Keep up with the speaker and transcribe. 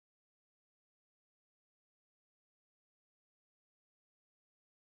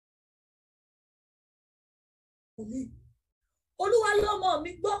wòlíì. Olúwa lọ́mọ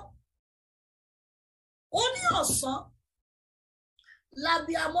mi gbọ́. Ó ní ọ̀sán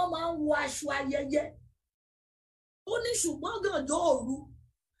lábíamọ máa ń wọ aṣọ ayẹyẹ. Ó ní ṣùgbọ́n gànjọ́ òru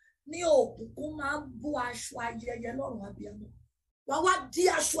ní òkùnkùn máa ń bó aṣọ ayẹyẹ lọ́rùn abíamọ. Wọ́n wá di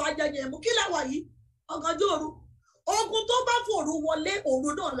aṣọ ayẹyẹ mú kí láwà yìí ọ̀gànjọ́ òru. Ogun tó bá fòru wọlé òru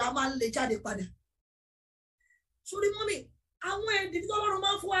náà la máa ń lè jáde padà. Sórí mọ́mì, àwọn èdè tí Ọlọ́run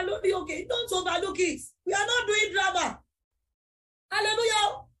máa ń fún wa lórí òkè, don't overlook it. We are not doing drama. Hallelujah.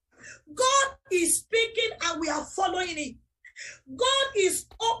 God is speaking and we are following it. God is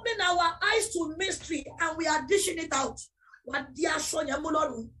opening our eyes to mystery and we are dishing it out. Wà á di aṣọ yẹn mú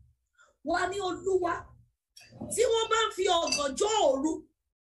lọ́rùn. Wà á ní Olúwa tí wọ́n bá ń fi ọ̀gànjọ́ òru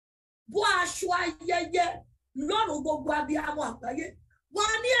bó aṣọ ayẹyẹ lọ́rùn gbogbo abiyamọ àgbáyé. Wà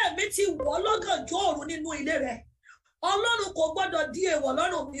á ní ẹ̀mí ti wọ̀ lọ́gànjọ́ òru nínú ilé rẹ̀. Ọlọ́run kò gbọ́dọ̀ di èèwọ̀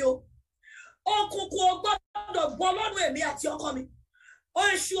lọ́rùn mi o. Òkùnkùn ò gbọ́dọ̀ bọ́ lọ́rùn èmi àti ọkọ mi.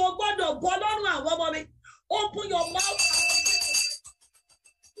 Èṣù ò gbọ́dọ̀ bọ́ lọ́rùn àwọn ọmọ mi. Open your mouth.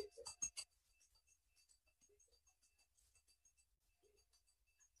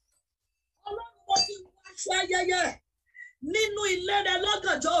 Ọlọ́run mo ti wọ aṣọ ayẹyẹ nínú ilé rẹ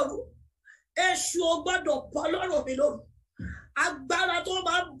lọ́gànjọ́ òru. Èṣù ò gbọ́dọ̀ bọ́ lọ́rùn mi lóru. Agbára tó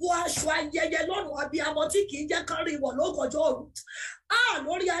máa ń bọ́ aṣọ ayẹyẹ lọ́rùn abiyamọ tí kì í jẹ́ kán rí wọ̀ lọ́gànjọ́ òru.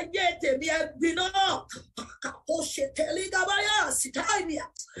 Lórí ayé tèmi ẹgbin náà kò ṣe tẹ̀lé gábáyà sítáìmìà.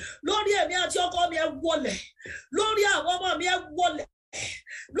 Lórí èmi àti ọkọ mi ẹ wọlẹ̀. Lórí àwọn ọmọ mi ẹ wọlẹ̀.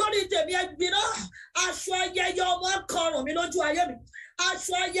 Lórí tèmi ẹgbin náà aṣọ ayẹyẹ ọmọ kọrùn mi lójú ayé mi.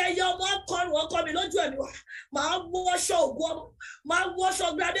 Aṣọ ayẹyẹ ọmọ kọrùn ọkọ mi lójú ẹ̀mí wa. Màá wọṣọ ògùn ọmọ. Màá wọṣọ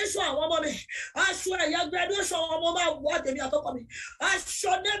graduation àwọn ọmọ mi. Aṣọ ẹ̀yà graduation àwọn ọmọ máa wọ̀ tèmi àtọkọ mi.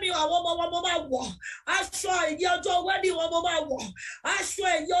 Aṣọ nẹ́mi àwọn ọmọ wọn máa wọ̀. Aṣọ ẹ̀yẹ ọjọ́ wedding wọn máa wọ̀. Aṣọ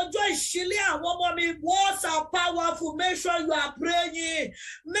ẹ̀yẹ ọjọ́ ìṣílẹ̀ àwọn ọmọ mi. Words are powerful. Make sure you are praying.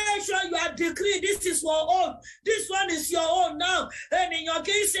 Make sure you are decreeing. This is your own. This one is your own now. Ènìyàn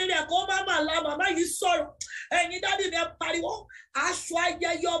kì í ṣe rẹ̀ kó má mà la màmá yìí sọ̀rọ̀. Ẹ̀yin dádì mi ẹ pariwo. Aṣọ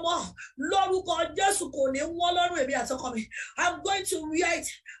ayẹyẹ ọmọ lórúkọ Jésù kò ní wọ́n lọ́rùn èmi àtọkọ mi. I'm going to wear it.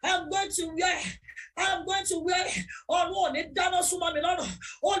 I'm going to wear it. I'm going to wear it. Ọ̀run ò ní dáná súnmọ́ mi lọ́rùn.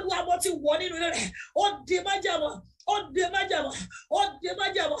 Olúwa mo ti wọ̀ nínú ilé rẹ̀. Ó di májẹ̀mú. Ó di májẹ̀mú. Ó di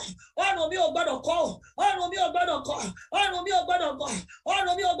májẹ̀mú. Ọ̀run mi ò gbọ́dọ̀ kọ̀. Ọ̀run mi ò gbọ́dọ̀ kọ̀. Ọ̀run mi ò gbọ́dọ̀ kọ̀.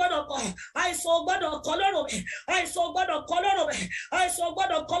 Ọ̀run mi ò gbọ́dọ̀ kọ̀. Àìsàn ò gbọ́dọ̀ kọ̀ lọ́rùn mi. Àìsàn ò gbọ́dọ̀ kọ̀ lọ́rùn mi. Àìsàn ò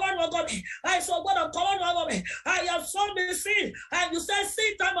gbọ́dọ̀ kọ̀ lọ́rùn ọkọ mi. Àìsàn ò gbọ́dọ̀ kọ̀ lọ́rùn ọmọ mi. I have sown the seed and you said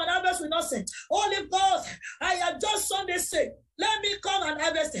seed time and harvest will not cease. Holy God, I have just sown this seed. Let me come and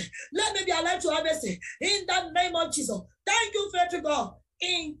harvest it. Let me be alive to harvest it. In the name of Jesus. Thank you, faithful God.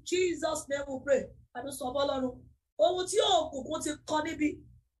 In Jesus' name we pray. Ohun tí òkùnkùn ti kọ níbi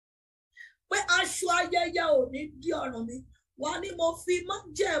pé aṣọ ayẹyẹ ò ní dí ọ̀ràn mi. Wà ní mo fi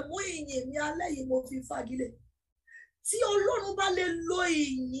májẹ̀mú ìyìn mi alẹ́ yìí mo fi fagilé. Tí Ọlọ́run bá lè lo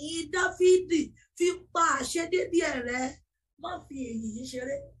ìyìn Dáfídì fi pa àṣedédé rẹ̀, má fi èyí yìí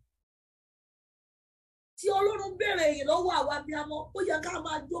ṣeré. Tí Ọlọ́run béèrè èyí lọ́wọ́ àwa abiyamọ, ó yẹ ká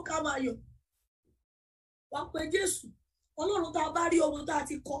máa jó ká máa yọ̀. Wá pé Jésù, Ọlọ́run tá a bá rí ohun tá a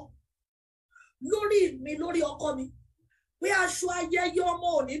ti kọ lórí mi lórí ọkọ mi pé aṣọ ayẹyẹ ọmọ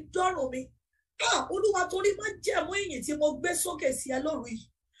ò ní dọ́rùn mi. Olúwa torí má jẹ̀mú ìyìn tí mo gbé sókè sí ẹ lóru yìí,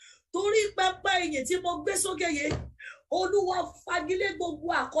 torí pẹpẹ ìyìn tí mo gbé sókè yẹn, Olúwa fagilé gbogbo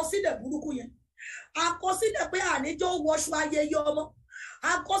àkọsílẹ̀ burúkú yẹn. Àkọsílẹ̀ pé àníjó wọṣọ ayẹyẹ ọmọ.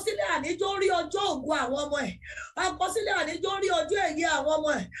 Àkọsílẹ̀ àníjó rí ọjọ́ ògùn àwọn ọmọ ẹ̀. Àkọsílẹ̀ àníjó rí ọjọ́ ẹ̀yẹ àwọn ọmọ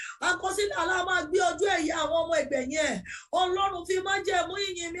ẹ̀. Àkọsílẹ̀ aláma gbé ọjọ́ ẹ̀yẹ àwọn ọmọ ìgbẹ̀yìn ẹ̀. Ọlọ́run fi májẹ̀mú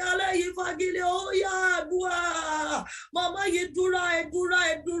ìyìn mi alẹ́ yìí fagilé. Ó yá àdúrà. Màmá yìí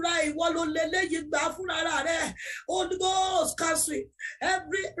dúrà ìwọ ló lélẹ́yìí gbà fúnra rẹ̀. Holy Ghost cancel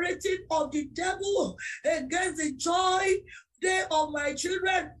every rating of the devil against the joy day of my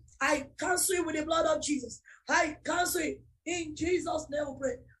children. I cancel it with the blood of Jesus. I cancel it. In Jesus' name we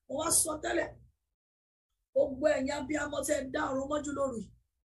pray. Wọ́n wá sọ tẹ́lẹ̀. Gbogbo ẹ̀yin abiyamọ tẹ́ dá ọ̀run mọ́jú lórí.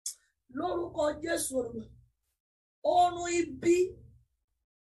 Lórúkọ Jésù Olúwa. Ọ̀run ibi.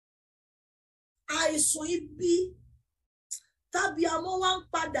 Àìsàn ibi. Tàbí àmọ́ wá ń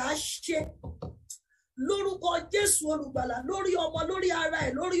padà ṣe. Lórúkọ Jésù Olùgbàlà. Lórí ọmọ, lórí ara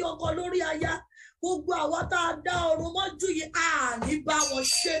ẹ̀, lórí ọkọ, lórí aya. Gbogbo àwa tá a dá ọ̀run mọ́jú yìí, àní bá wọn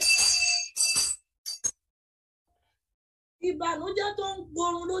ṣe. Ìbànújẹ́ tó ń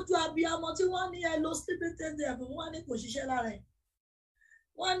gbórun lójú abiyamọ tí wọ́n ní ẹ lo sleeping tablet fún, wọ́n ní kò ṣiṣẹ́ lára ẹ̀.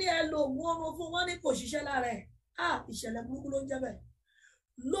 Wọ́n ní ẹ lo oògùn oorun fún, wọ́n ní kò ṣiṣẹ́ lára ẹ̀. Ìṣẹ̀lẹ̀ burúkú ló ń jẹ́ bẹ́ẹ̀.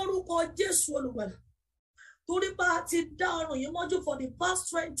 Lórúkọ Jésù Olùgbàlà. Torí bá a ti dá ọrùn yìí mọ́jú for the past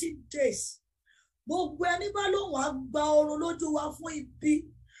 20 days. gbogbo ẹni bá lóun á gba ọrùn lójú wa fún ibi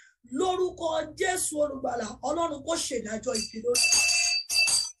lórúkọ Jésù olùgbàlà Ọlọ́run kó ṣèdájọ́ ibi lórí.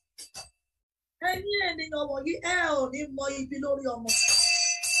 Ẹ̀yin ènìyàn wọ̀nyí ẹ ò ní mọ ibi lórí ọmọ.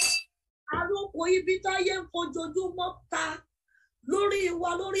 Àròkò ibi táyé ń fojoojúmọ́ ta lórí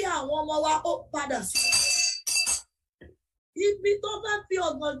wa lórí àwọn ọmọ wa ó padà sí. Ibi tó fẹ́ fi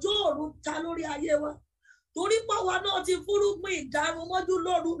ọ̀gànjọ́ òru ta lórí ayé wa torí pàwa náà ti fúrúgbìn ìdárun mọ́jú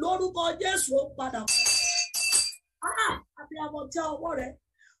lórúkọ Jésù ó padà. Àbí àmọ̀ tẹ ọwọ́ rẹ̀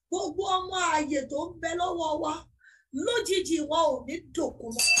gbogbo ọmọ ààyè tó ń bẹ lọ́wọ́ wa lójijì wọn ò ní dòkú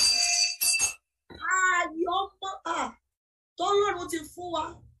mọ́. Ààyè ọmọ tọ́lọ́run ti fún wa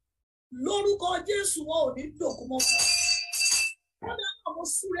lórúkọ Jésù wọn ò ní dòkú mọ́. Wọ́n dáná mo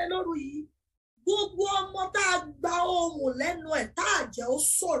súre lóru yìí gbogbo ọmọ tá a gba ohùn lẹ́nu ẹ̀ tá a jẹ́ ó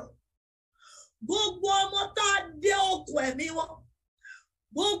sọ̀rọ̀. Gbogbo ọmọ tá a dé okùn ẹ̀mí wọn,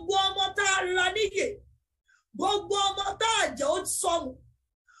 gbogbo ọmọ tá a ra níyè, gbogbo ọmọ tá a jẹ́ ó sọnù,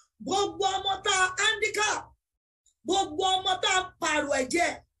 gbogbo ọmọ tá a handicap, gbogbo ọmọ tá a pààrọ̀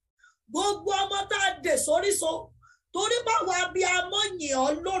ẹ̀jẹ̀, gbogbo ọmọ tá a dè sóríso torí báwa bí a mọ̀ yìn ọ́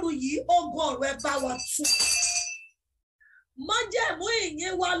lóru yìí ogun ọ̀rọ̀ ẹ bá wa tú. Májẹ̀mú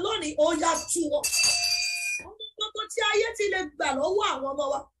ìyìn wa lónìí ó yá tú wọn. Gbogbo tí ayé ti lè gbà lọ́wọ́ àwọn ọmọ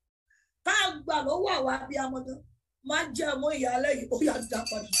wa tá a gbà lọ́wọ́ àwa bí amọ̀dán májẹ̀mú ìyálẹ̀ yìí ó yá dá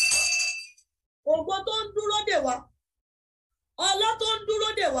padà. Ògo tó ń dúró dè wá, ọlá tó ń dúró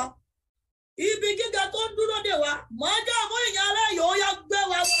dè wá, ibi gíga tó ń dúró dè wá májẹ̀mú ìyálẹ̀ yìí ó yá gbé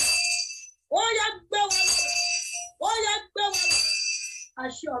wa lọ. Ó yá gbé wa lọ. Ó yá gbé wa lọ.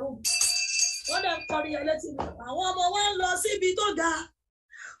 Àṣẹ ọ̀run. Wọ́n dẹ̀ ń kọrin yẹn létí mi. Àwọn ọmọ wa ń lọ síbi tó ga.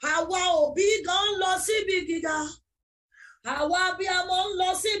 Àwa òbí gan ń lọ síbi gíga. Àwa abiyamọ ń lọ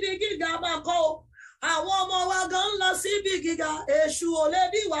síbi gíga máa kọ́ o. Àwọn ọmọ wa gan ń lọ síbi gíga. Èṣù ò lè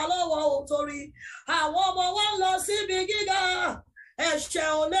dí wa lọ́wọ́ o torí. Àwọn ọmọ wa ń lọ síbi gíga. Ẹ̀ṣẹ̀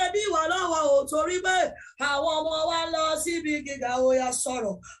ò lè dí wa lọ́wọ́ o torí bẹ́ẹ̀. Àwọn ọmọ wa ń lọ síbi gíga. Ó yá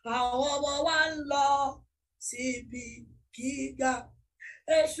sọ̀rọ̀. Àwọn ọmọ wa ń lọ síbi gíga.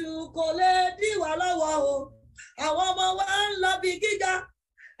 Èṣù kò lè dí wa lọ́wọ́ o. Àwọn ọmọ wa ń lọ bí gíga.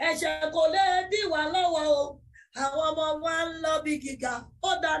 Ẹ̀ṣẹ̀ kò lè dí wa lọ́wọ́ o. Àwọn ọmọ wa ń lọ bí gíga.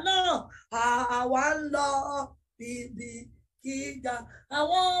 Ó dáná àwa ń lọ bíbí gíga.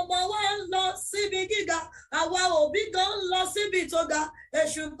 Àwọn ọmọ wa ń lọ síbi gíga. Àwa òbí gan ń lọ síbi tó ga.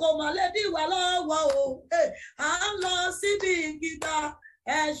 Èṣù kò mà lè dí wa lọ́wọ́ o. À ń lọ síbi gíga.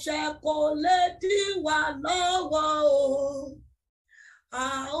 Ẹ̀ṣẹ̀ kò lè dí wa lọ́wọ́ o. À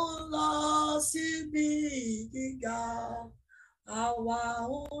ń lọ síbi gíga. Àwa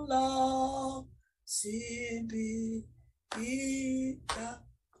ń lọ síbi gíga.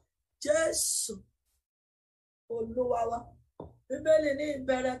 Jésù Olúwa wa. Bíbélì ní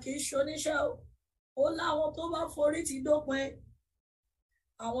ìbẹ̀rẹ̀ kì í ṣoníṣẹ́ o. Ó láwọn tó bá forí ti dópin.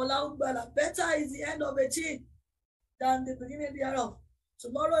 Àwọn lágbára. Better is the end of a thing than the beginning thereof.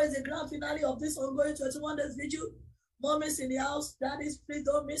 Tomorrow is the grand finale of this ongoing 21 days vigil. Mommy's in the house. Daddies, please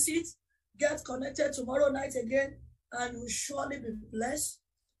don't miss it. Get connected tomorrow night again and you'll surely be blessed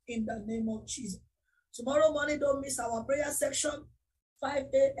in the name of Jesus. Tomorrow morning, don't miss our prayer section. 5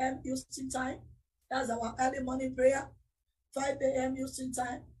 a.m. Houston time. That's our early morning prayer. 5 a.m. Houston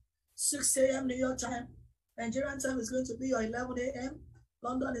time. 6 a.m. New York time. Nigerian time is going to be your 11 a.m.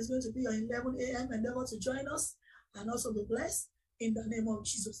 London is going to be your 11 a.m. Endeavor to join us and also be blessed in the name of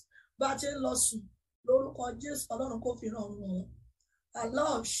Jesus. Bàtẹ́ lọ sùn lórúkọ Jésù Ọlọ́run kò fi ràn wọ́n.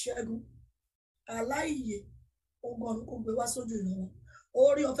 Aláọ̀ṣẹ́gun, aláìyè, ogun ọ̀run kò gbé wá sójú ìran.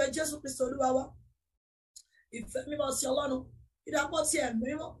 Orí ọ̀fẹ́ Jésù Kristi Olúwa wa. Ìfẹ́ mímọ́ sí Ọlọ́run. Ìdàpọ̀ tí ẹ̀mí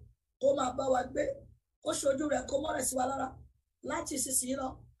mímọ́ kó máa bá wa gbé. Kó ṣojú rẹ̀ kó mọ́lẹ̀ sí wa lára. Láti ìsinsìnyí lọ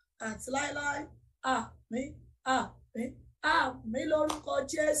àti láéláé. Àmín, àmín, àmín lórúkọ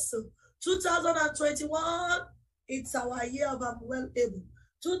Jésù. 2021. It's our year of I'm well able.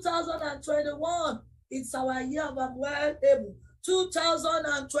 2021, it's our year of I'm well able.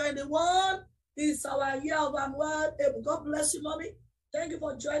 2021, it's our year of I'm well able. God bless you, mommy. Thank you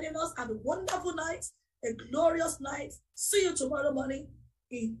for joining us. Have a wonderful night, a glorious night. See you tomorrow morning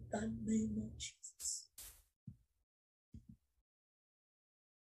in the name of Jesus.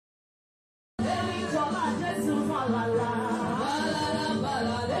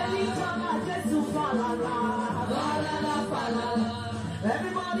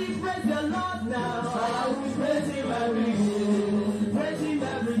 Everybody praise the Lord now. I will praise him every day. Praise him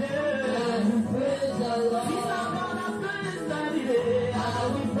every day. Praise the Lord. He's our God of praise every day. I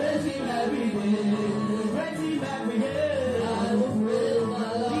will praise him every day. Praise him every day. I will praise the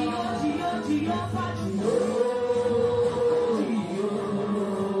Lord. Gio, Gio, Gio, Gio, Gio,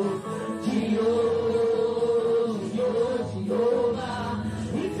 Gio.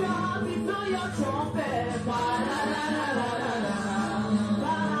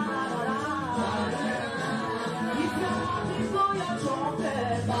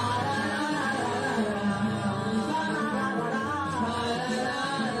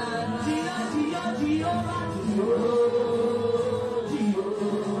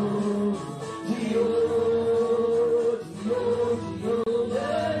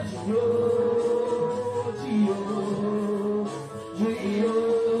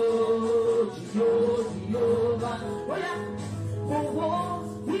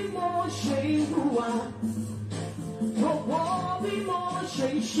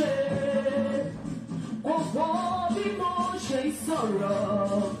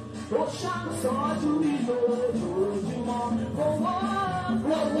 sọ̀rọ̀. Ó ṣàtọ́jú mi lójoojúmọ́. Owó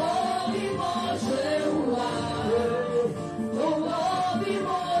bí mo ṣe hùwà. Owó bí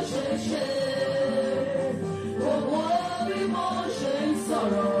mo ṣe ṣe. Owó bí mo ṣe ń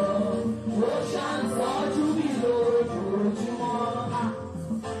sọ̀rọ̀. Ó ṣàtọ́jú mi lójoojúmọ́.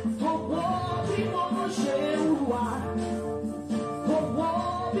 Owó bí mo ṣe hùwà. Owó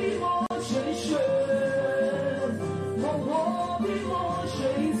bí mo ṣe ṣe. Owó bí mo ṣe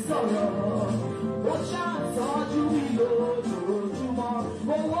ń sọ̀rọ̀. Ó ṣàtọ́jú mi lójoojúmọ́.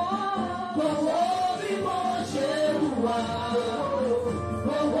 Owó bí mo ṣe hùwà.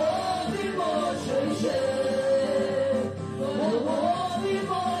 Owó bí mo ṣe ṣe. Owó bí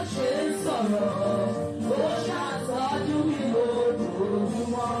mo ṣe ń sọ̀rọ̀. Ó ṣàtọ́jú mi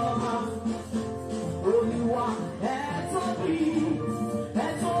lójoojúmọ́. Olúwa ẹ tóbi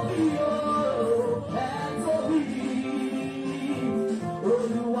o, ẹ tóbi.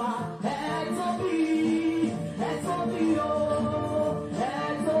 Olúwa ẹ tóbi o, ẹ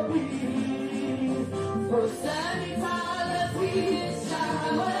tóbi. Kò sẹ́ni tá a lè fi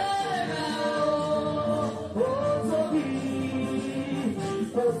ṣàwé rẹ̀ o, ó tóbi.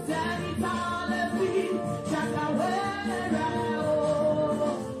 Kò sẹ́ni tá a lè fi ṣàkàwé rẹ̀ o,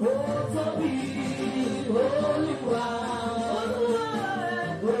 ó tóbi.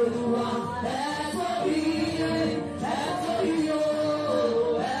 Olúwa ẹ tóbi o, ẹ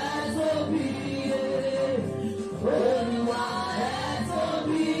tóbi. Olúwa ẹ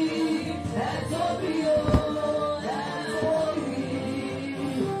tóbi o, ẹ tóbi.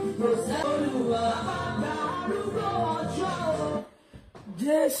 Kò sẹ́ Olúwa bàbá arúgbó ọjọ́ o.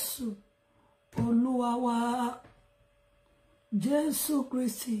 Jésù Olúwa wa, Jésù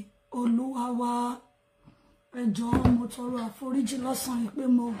Kristi Olúwa wa. Ẹ jọ̀ọ́ mo tọrọ àforíjì lọ́sàn yìí pé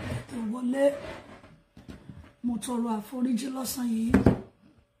mo tètè wọlé. Mo tọrọ àforíjì lọ́sàn yìí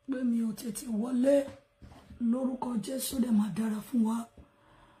pé mi ò tètè wọlé. Lórúkọ Jésù dẹ̀ máa dára fún wa.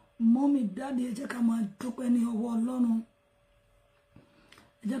 Mọ́mì dáàdì ẹ jẹ́ ká máa dúpẹ́ ní ọwọ́ Ọlọ́run.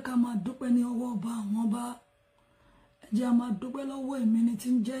 Ẹ jẹ́ ká máa dúpẹ́ ní ọwọ́ ọba àwọn ọba. Ẹ jẹ́ a máa dúpẹ́ lọ́wọ́ ìmíní tí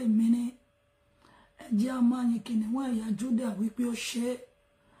ń jẹ́ ìmíní. Ẹ jẹ́ a máa yin kìnìún ẹ̀yà Júdà wípé ó ṣe é.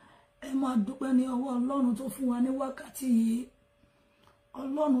 Ẹ máa dúpẹ́ ní ọwọ́ Ọlọ́run tó fún wa ní wákàtí yìí.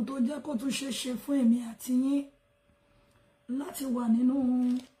 Ọlọ́run tó jẹ́ kó tún ṣeéṣe fún èmi àti yín láti wà nínú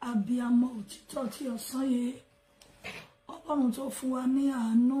abiyamọ òtítọ́ tí ọ̀sán yìí. Ọlọ́run tó fún wa ní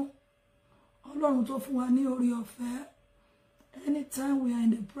àánú. Ọlọ́run tó fún wa ní orí ọ̀fẹ́. Anytime we are in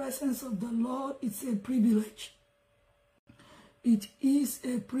the presence of the Lord, it's a privilege. It is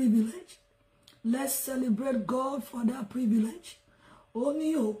a privilege. Let's celebrate God for that privilege. Ó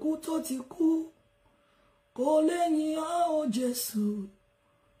ní òkú tó ti kú kò lè yìn ọ́ o Jésù.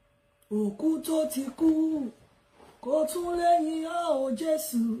 Òkú tó ti kú kò tún lè yìn ọ́ o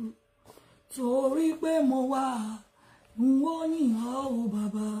Jésù. Torí pé mo wà n ó yìn ọ́ o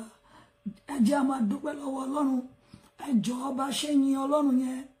Bàbá. Ẹ jẹ́ a máa dúpẹ́ lọ́wọ́ Ọlọ́run. Ẹ jọ̀ọ́ bá ṣe yìn Ọlọ́run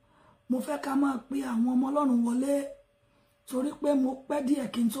yẹn. Mo fẹ́ ká máa pe àwọn ọmọ Ọlọ́run wọlé. Torí pé mo pẹ́ díẹ̀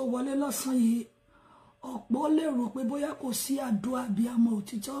kí n tó wọlé lọ́sàn yìí. Ọ̀pọ̀ lè rò pé bóyá kò sí àdúrà abiyamọ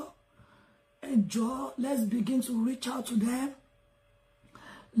òtítọ́. Ẹ jọ̀ọ́, let's begin to reach out to them.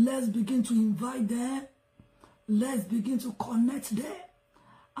 Let's begin to invite them. Let's begin to connect them.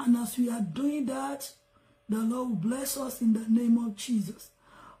 And as we are doing that, the Lord will bless us in the name of Jesus.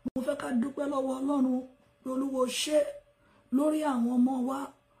 Mo fẹ́ ká dúpẹ́ lọ́wọ́ Ọlọ́run pé Olúwa ṣe lórí àwọn ọmọ wa,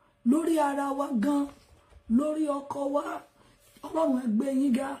 lórí ara wa gan, lórí ọkọ wa. Ọlọ́run á gbé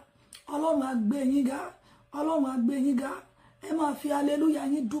yín ga. Ọlọ́run á gbé yín ga. Ọlọ́run á gbé yín ga. Ẹ máa fi hallelujah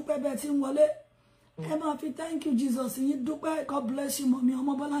yín dúpẹ́ bẹ́ẹ̀ tí ń wọlé. Ẹ máa fi thank you Jesus yín dúpẹ́. God bless you Mọ̀mí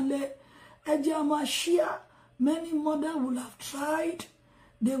Ọmọbọ́láńlé. Ẹ jẹ́ a máa share. Many mothers will have tried.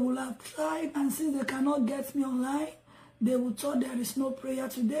 They will have tried, and since they cannot get me online, they will thought there is no prayer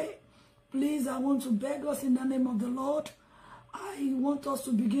today. Please, I want to beg us in the name of the Lord. I want us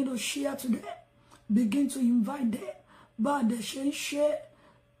to begin to share today. Begin to invite them. Bá a dẹ̀ ṣe ń ṣe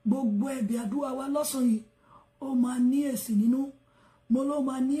gbogbo ẹ̀bì àdúrà wa lọ́sàn yìí, ó máa ní èsì nínú. Mo ló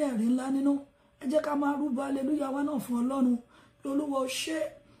máa ní ẹ̀rí ńlá nínú. Ẹ jẹ́ ká máa rúbọ hallelujah wa náà fún Ọlọ́run. Olúwa ó ṣe.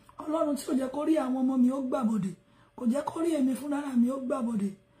 Ọlọ́run tí ó jẹ́ kó rí àwọn ọmọ mi ó gbàbọ̀dè. Kò jẹ́ kó rí èmi fúnra mi ó gbàbọ̀dè.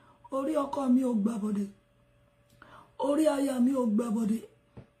 Orí ọkọ mi ó gbàbọ̀dè. Orí aya mi ó gbàbọ̀dè.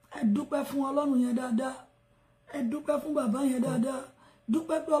 Ẹ dúpẹ́ fún Ọlọ́run yẹn dáadáa. Ẹ dúpẹ́ fún bàbá yẹn dáadáa.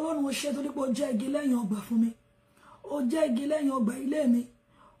 Dúpẹ́ pé Ọlọ́run ó ṣe torí pé ó jẹ́ igi lẹ́yìn ọgbà fún mi. Ó jẹ́ igi lẹ́yìn ọgbà ilé mi.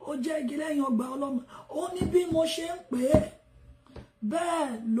 Ó jẹ́ igi lẹ́yìn ọgbà Ọlọ́run. Ó ní bí mo ṣe ń pè é,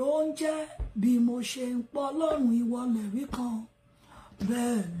 bẹ́ẹ̀ ló ń jẹ́. Bí mo ṣe ń pọ̀ Ọlọ́run ìwọ lẹ̀rí kan,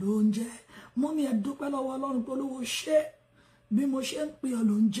 bẹ́ẹ̀ ló ń jẹ́. Mọ́mí ẹ dúpẹ́ lọ́wọ́ Ọlọ́run pé Olúwa ṣe bí mo ṣe ń pè ọ́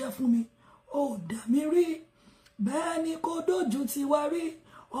ló ń jẹ́ fún mi ó dà mí rí bẹ́ẹ̀ ni kò dójú ti wá rí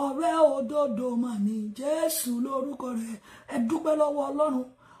ọ̀rẹ́ òdodo mà ní Jésù lórúkọ rẹ̀. Ẹ dúpẹ́ lọ́wọ́ Ọlọ́run.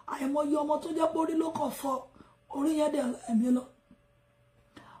 Àìmọye ọmọ tó jẹ́ pé orí ló kàn fọ́ orí yẹn dẹ̀ ẹ̀mí lọ.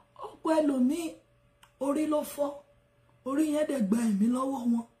 Ọ̀pọ̀ ẹlòmíì orí ló fọ́ orí yẹn dẹ̀ gba ẹ̀mí lọ́wọ́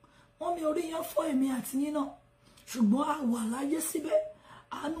wọn. Wọ́n mi orí yẹn fọ́ èmi àti yín náà ṣùgbọ́n a wà láyé síbẹ̀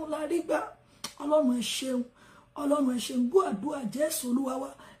àánú la rí gbà. Ọlọ́run ẹ ṣeun, Ọlọ́run ẹ ṣeun. Gbọ́ àdúrà Jésù Olúwa wa.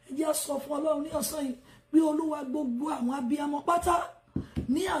 Ẹ jẹ́ sọ fún Ọlọ́run ní ọ̀sán yìí bí Olúwa gbogbo àwọn abiyamọ pátá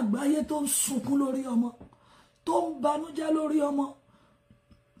ní àgbáyé tó ń sunkún lórí ọmọ, tó ń banújẹ́ lórí ọmọ,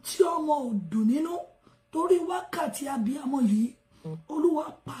 tí ọmọ ò dùn nínú torí wákàtí abiyamọ yìí, Olúwa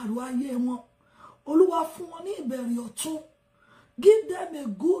pààrọ̀ ayé wọn, Olúwa fún wọn ní ìbẹ̀rẹ̀ ọ̀tun. Give them a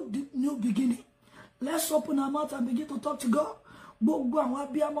good new beginning. Let's open our mouth and begin to talk to God. Gbogbo àwọn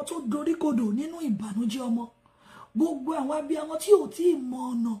abiyamọ tó doríkodò nínú ìbànújẹ́ ọmọ, gbogbo àwọn abiyamọ tí ò tí ì mọ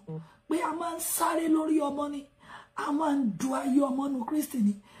ọ̀nà pé a máa ń sáré lórí ọmọ ni, a máa ń du ayé ọmọ nù Kristi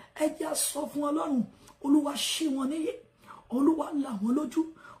ni. Ẹ jẹ́ sọ fún Ọlọ́run, Olúwa ṣí wọn níyè, Olúwa là wọ́n lójú.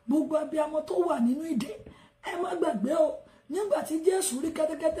 Gbogbo abiyamọ tó wà nínú ìdè, ẹ má gbàgbé o, nígbà tí Jésù rí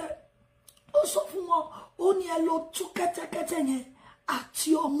kẹ́tẹ́kẹ́tẹ́, ó sọ fún wọn, ó ní ẹ lọ tú kẹ́tẹ́kẹ́tẹ́ yẹn àti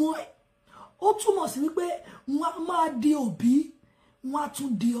ọmọ ẹ̀. Ó túmọ̀ sí wípé wọn a máa di òbí, wọn a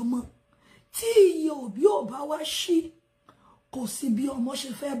tún di ọmọ. Tí iye òbí ò bá wá ṣí, kò sí bí ọmọ ṣe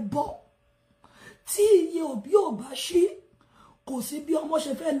fẹ́ bọ́. Tí iye òbí ò bá ṣí, kò sí bí ọmọ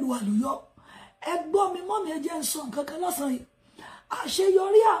ṣe fẹ́ lu àlùyọ. Ẹ gbọ́ mi mọ́ mi, ẹ jẹ́ ń sọ nǹkan kan lọ́sàn yìí.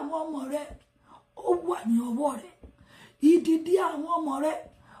 Àṣeyọrí àwọn ọmọ rẹ ó wà ní ọwọ́ rẹ. Ìdìdí àwọn ọmọ rẹ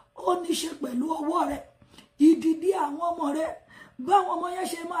ó ní ṣe pẹ̀lú ọwọ́ rẹ. Ìdìdí àwọn ọmọ rẹ, báwọn ọmọ yẹn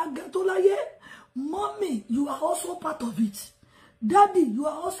ṣe máa ga tó láyé. Mommy, you are also part of it. Daddy, you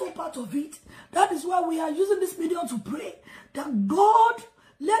are also part of it. That is why we are using this medium to pray that God,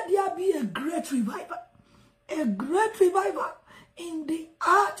 let there be a great revival. A great revival in the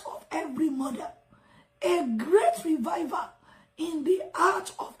heart of every mother. A great revival in the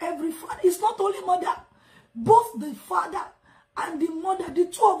heart of every father. It's not only mother, both the father and the mother, the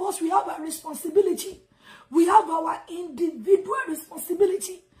two of us, we have a responsibility. We have our individual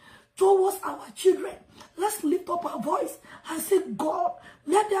responsibility towards our children. Let's lift up our voice and say, God,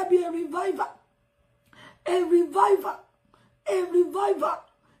 let there be a revival. A revival. A revival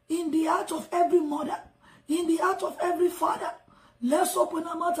in the heart of every mother, in the heart of every father. Let's open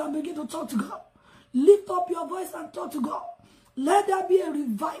our mouth and begin to talk to God. Lift up your voice and talk to God. Let there be a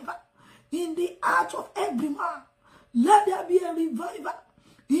revival in the heart of every man. Let there be a revival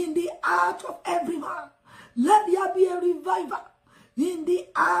in the heart of every man. Let there be a revival in the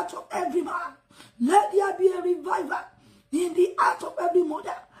heart of every man. Let there be a revival in the heart of every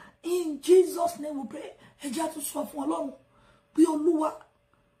mother. In Jesus' name we pray. Ẹ jẹ́ á tún sọ fún Ọlọ́run bí Olúwa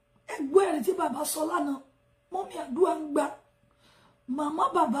ẹgbẹ́ rẹ̀ tí bàbá sọ lánàá, mọ́mí àdúrà ń gbà. Màmá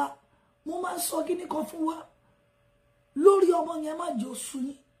bàbá, mo máa ń sọ kíní kan fún wa. Lórí ọmọ yẹn má jẹ́ ó sú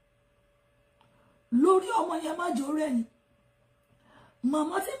yín. Lórí ọmọ yẹn má jẹ́ ó rẹ̀ yín.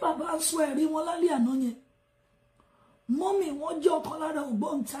 Màmá tí bàbá sọ ẹ̀rí wọn lálẹ́ àná yẹn, mọ́mí wọn jẹ́ ọ̀kan lára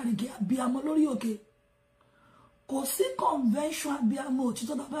ògbóǹtarìgì abiyamọ lórí òkè. Kò sí convention abiyamọ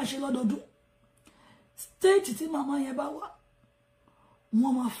òtítọ́ tá bá ṣe lọ́dọọdún. State tí màmá yẹn bá wà,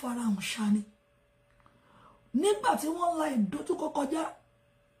 wọ́n máa farahàn ṣáni. Nígbà tí wọ́n la ìdojúkọ kọjá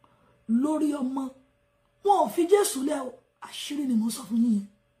lórí ọmọ, wọn ò fi Jésù lẹ̀ o, àṣírí ni mo sọ fún yín yẹn.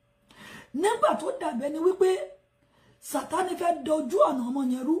 Nígbà tó dàbẹ́ ni wípé Sátánì fẹ́ dojú ọ̀nà ọmọ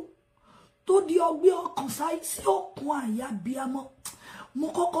yẹn rú, tó di ọgbẹ́ ọkàn sí òkun àyà abiyamọ. Mo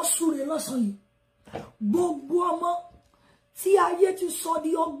kọ́kọ́ súre lọ́sàn yìí. Gbogbo ọmọ tí ayé ti sọ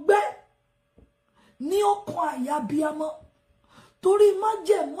di ọgbẹ́ ní òkun àyà abiyamọ, torí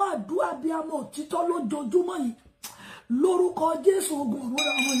májẹ̀mú àdúrà abiyamọ òtítọ́ lójoojúmọ́ yìí, lórúkọ Jésù ogun ọ̀run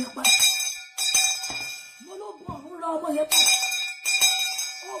ra ọmọ yẹn padà. Mo lógun ọ̀run ra ọmọ yẹn padà.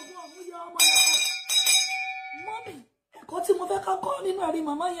 Ogun ọ̀run ya ọmọ yẹn padà. Mọ́mì, ẹ̀kọ́ tí mo fẹ́ ká kọ́ nínú ẹ̀rí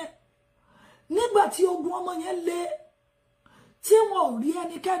màmá yẹn, nígbà tí ogun ọmọ yẹn le, tí wọn ò rí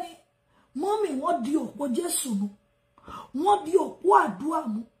ẹnikẹ́ni, mọ́mì wọ́n di òpó Jésù mú, wọ́n di òpó àdúrà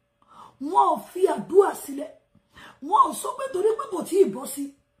mú, wọ́n ò fi àdúrà sílẹ̀, wọ́n ò sọ pé torí pé kò tí ì bọ́ sí,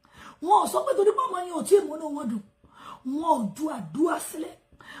 wọ́n ò sọ pé torí pé ọmọ yẹn ò tí ì múnú wọn dùn, wọ́n ò ju àdúrà sílẹ̀.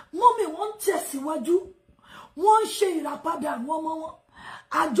 Mọ́mì wọ́n ń tẹ̀síwájú, wọ́n ń ṣe ìràpadà àwọn ọmọ wọn,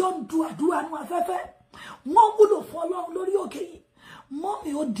 àjọ ń du àdúrà nínú afẹ́fẹ́, wọ́n wúlò fún Ọlọ́run lórí òkè yìí. Mọ́mì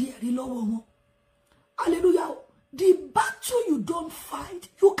ó di ẹ̀rí lọ́wọ́ wọn. Hallelujah. The battle you don't fight,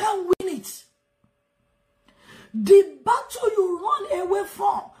 you can't win it. The battle you run away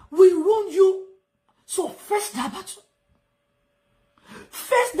from will ruin you. So face that battle.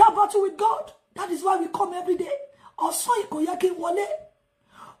 Face that battle with God. That is why we come every day. Ọ̀sán kò yẹ kí n wọlé.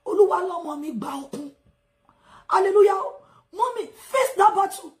 Olúwa lọ́mọ mi gba okun. Hallelujah. Mommy, face that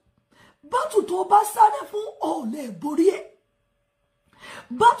battle. Battle tó bá sáré fún ó lè borí ẹ̀.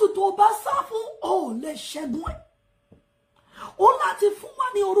 Battle tó bá sá fún ó lè ṣẹ́gun ẹ̀. Ó láti fún wa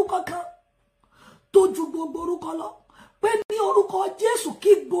ní orúkọ kan tó ju gbogbo orúkọ lọ. Pé ní orúkọ Jésù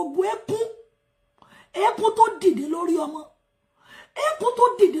kí gbogbo ẹkún tó dìde lórí ọmọ, ẹkún tó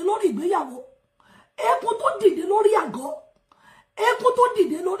dìde lórí ìgbéyàwó, ẹkún tó dìde lórí àgọ́, ẹkún tó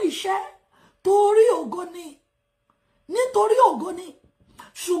dìde lórí iṣẹ́, torí ògo ni, nítorí ògo ni.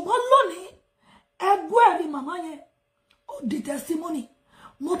 Ṣùgbọ́n lónìí ẹgbẹ́ ẹ̀rí màmá yẹn ó di testimony.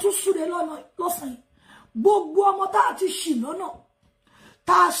 Mo tún súre lọ́sàn-án. Gbogbo ọmọ tá a ti ṣì lọ́nà,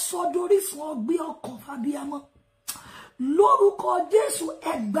 tá a sọ dorí fún ọgbẹ́ ọkàn fàbíamọ́. Lórúkọ Jésù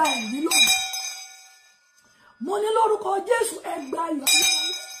ẹgbà ẹ̀rí lónìí. Mo ní lórúkọ Jésù ẹgbà ayọ̀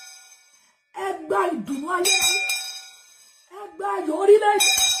ayérayé, ẹgbà ìdùnnú ayérayé, ẹgbà ayọ̀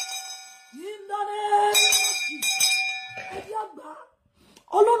orílẹ̀-èdè. Ẹjẹ́ àgbà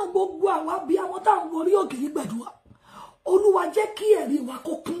Ọlọ́run gbogbo àwọn abiyamọ tá à ń wọrí òkè yìí gbàdúrà. Olúwa jẹ́ kí ẹ̀rí wa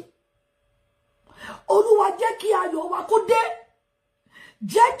kó kún. Olúwa jẹ́ kí ayọ̀ wa kó dé.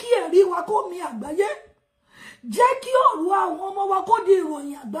 Jẹ́ kí ẹ̀rí wa kó mi àgbáyé. Jẹ́ kí ọ̀rọ̀ àwọn ọmọ wa kó di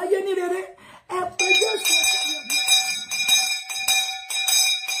ìròyìn àgbáyé ní rere. Ẹ pé Jésù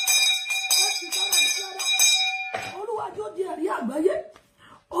Olúwa jọ̀ọ́ di ẹ̀rí àgbáyé.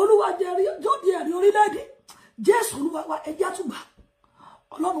 Olúwa jọ̀ọ́ di ẹ̀rí orílẹ̀-èdè. Jésù Olúwa wa ẹjẹ́ àtúgbà.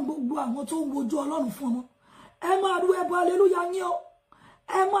 Ọlọ́run gbogbo àwọn tó ń wojú Ọlọ́run fún ọmọ. Ẹ máa rú ẹbọ hallelujah yín o.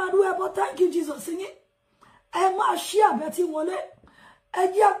 Ẹ máa rú ẹbọ thank you Jesus yín. Ẹ máa ṣí àbẹ́tí wọlé. Ẹ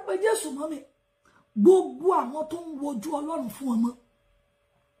jẹ́ àpè Jésù mọ́ mi. Gbogbo àwọn tó ń wojú Ọlọ́run fún ọmọ.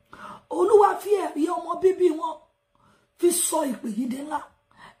 Olúwa fi ẹ̀rí ọmọ bíbí wọn fi sọ ìpè yìí dé ńlá.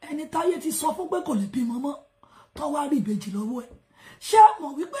 Ẹni táyé ti sọ fún pé kò lè bímọ mọ́ tó wá rí ìbejì lọ́wọ́ ẹ̀. Ṣé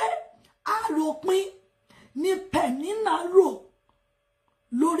mọ̀ wípé àròpin ní Pẹ̀nínà rò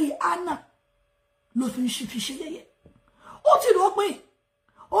lórí Anna ló fi ṣe yẹ̀yẹ́. Ó ti ròpin.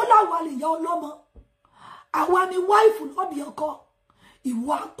 Ó láwa lè yá ọlọ́mọ. Àwa ni wáìfù lọ́bì ọkọ.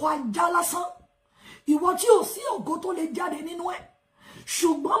 Ìwọ akọ ajá lásán. Ìwọ tí ò sí ògo tó lè jáde nínú ẹ̀.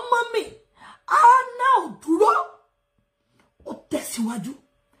 Ṣùgbọ́n mọ́mì Anna ò dúró. Ó tẹ̀síwájú.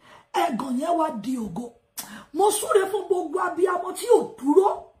 Ẹ̀gàn yẹn wá di ògo. Mo súre fún gbogbo abiyamọ tí ò dúró.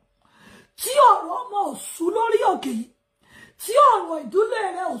 Tí ọ̀rọ̀ ọmọ ò sú lórí òkè yìí. Tí ọ̀rọ̀ ìdílé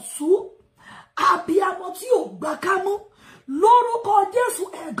rẹ̀ ò sú. Abiyamọ tí ò gbà kámú. Lórúkọ Jésù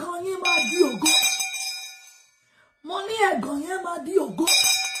ẹ̀gàn yín máa di ògo. Mo ní ẹ̀gàn yẹn máa di ògo.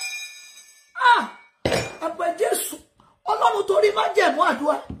 Ẹ̀pẹ̀ Jésù Ọlọ́run torí má jẹ̀mú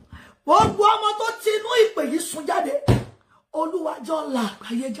àdúrà. Gbogbo ọmọ tó ti inú ìpè yìí sun jáde. Olúwa jọ̀ọ́ là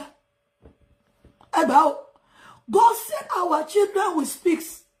àgbáyé já. Ẹgbà o. God said our children will speak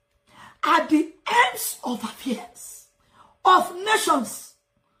at the ends of affairs, of nations,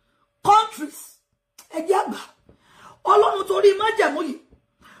 countries. Ẹgbẹ́ àgbà. Ọlọ́run torí má jẹ̀mú yìí.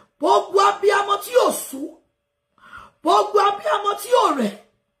 Gbogbo abiyamọ tí ò sú. Gbogbo abiyamọ tí ò rẹ̀.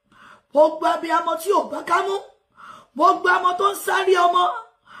 Gbogbo abiyamọ tí ò bá kámú. Gbogbo ọmọ tó ń sáré ọmọ.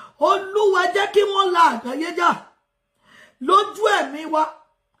 Olúwa jẹ́ kí wọ́n la àgbáyé já. Lójú ẹ̀mí wa.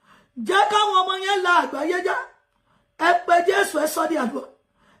 Jẹ́ káwọn ọmọ yẹn la àgbáyé já. Ẹ pé Jésù ẹ sọ di àdúrà.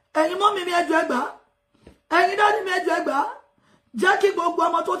 Ẹ̀yin mọ́mì mi ẹjọ́ ẹ gbà. Ẹ̀yin dádì mi ẹjọ́ ẹ gbà. Jẹ́ kí gbogbo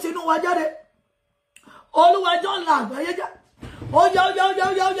ọmọ tó ti inú wa jáde. Olúwa jọ̀ọ́ la àgbáyé já. Ó yá.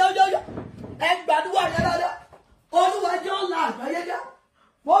 Ẹ gbàdúrà yẹn dáadáa. Olúwa jọ̀ọ́ la àgbáyé já.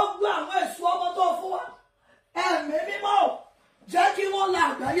 Gbogbo àwọn èso ọmọ tó fún wa. Ẹ̀mí mímọ́ jẹ́ kí wọ́n la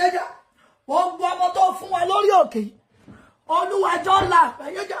àgbáyé já. Gbogbo ọmọ tó fún wa lórí òkè yìí. Olúwa jọ̀ọ́ la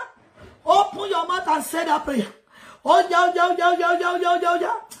àgbáyé já. Open your mouth and say that prayer. Ó yá.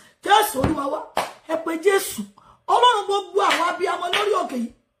 Jésù Olúwa wa. Ẹ pé Jésù. Ọlọ́run gbogbo àwọn abiyamọ lórí òkè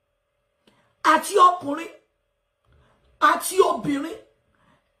yìí. Àti ọkùnrin. Àti obìnrin.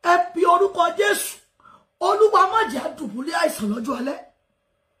 Ẹ pe orúkọ Jésù. Olúwa má jẹ́ àdùbúlẹ̀ àìsàn lọ́jọ́ alẹ́.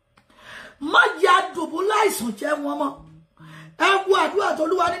 Má jẹ́ àdùbúlẹ̀ àìsàn jẹ́ wọn mọ́. Ẹ wo àdúrà tó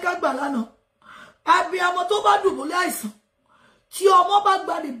Olúwa ní ká gbà lánàá. Abiyamọ tó bá dùbúlẹ̀ àìsàn. Tí ọmọ bá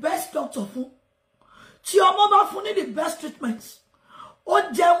gba the best doctor fún. Tí ọmọ bá fún ní the best treatment. Ó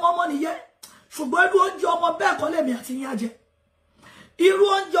jẹ́ wọn mọ́ nìyẹn. Ṣùgbọ́n irú oúnjẹ ọmọ bẹ́ẹ̀ kọ́ lèmi àti yín á jẹ. Irú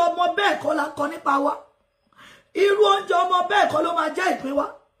oúnjẹ ọmọ bẹ́ẹ̀ kọ́ la kọ́ nípa wa. Irú oúnjẹ ọmọ bẹ́ẹ̀ kọ́ ló máa jẹ́ ìpín wa.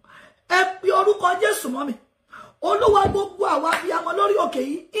 Ẹ pe orúkọ Jésù mọ́ mi. Olúwa gbogbo àwa abiyamọ lórí òkè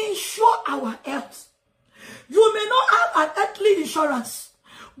yìí. Insure our health. You may not have an earthly insurance,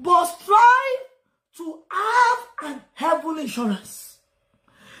 but strive to have an heavenly insurance.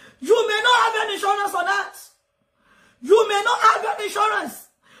 You may not have any insurance on that. You may not have any insurance.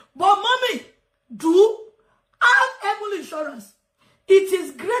 But mommy, do have heavenly insurance. It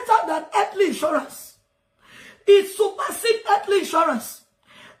is greater than earthly insurance. It supersedes earthly insurance.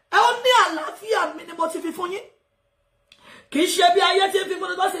 Only àlàáfíà mi ni mo ti fi fún yín. Kì í ṣe bí ayé tí fi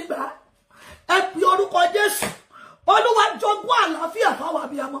fún lọ sí gbà. Ẹ pe orúkọ Jésù. Olúwa jogún àlàáfíà fáwa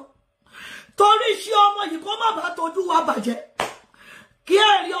abiyamọ. Torí iṣẹ́ ọmọ yìí kó má bàa tójú wa bàjẹ́. Kí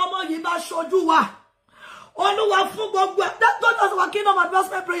ẹ̀rí ọmọ yìí bá ṣojú wa. Olúwa fún gbogbo ẹ̀. That's not our kingdom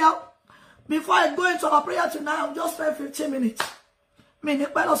advancement prayer. Before I go into our prayer tonight, I'll just spend 15 minutes. Mi ní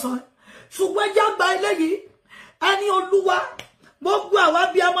pẹ́ lọ́sàn-án. Ṣùgbọ́n ẹjẹ́ àgbà eléyìí. Ẹni Olúwa gbogbo àwa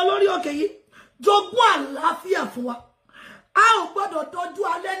abiyamọ lórí òkè yìí. Jogún àlàáfíà fún wa. A ò gbọ́dọ̀ tọ́jú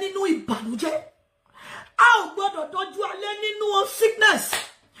alẹ́ nínú ìbànújẹ́. A ò gbọ́dọ̀ tọ́jú alẹ́ nínú sickness.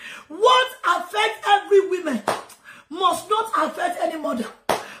 What affects every woman must not affect any mother.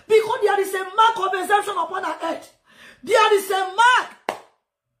 Because there is a mark of exemption upon her head. There is a mark.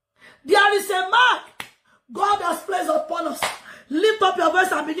 There is a mark God has placed upon us. Lift up your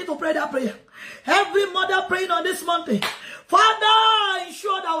voice and begin to pray that prayer. Every mother praying on this mountain. Father,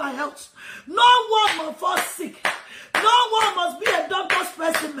 ensure our health. No one must fall sick. No one must be a doctor's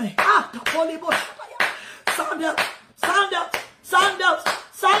specimen. Sound out, sound out, sound out,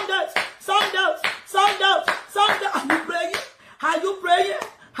 sound out, sound out, sound out, sound out. Are you praying? Are you praying?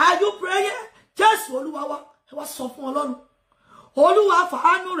 Are you praying? Just Olúwa wa, ẹ wá sọ fún Ọlọ́run. Olúwa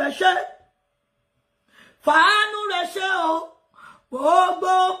fàánú rẹ̀ ṣe. Fàánú rẹ̀ ṣe o.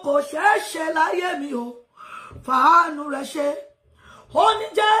 Gbogbo kò ṣeé ṣe láyé mi o. Fàánú rẹ̀ ṣe. Ó ní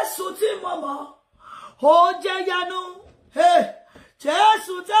Jésù tí mo mọ̀. Ó jẹ́ yanu.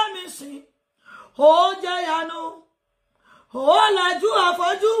 Jésù tẹ́mi sìn. Ó jẹ́ yanu. Ó lajú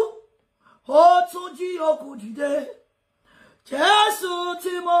afọ́jú. Ó tún jí òkú dìde. Jésù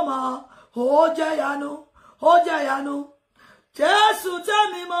tí mo mọ̀. Ó jẹ́ yanu. Ó jẹ́ yanu. Jésù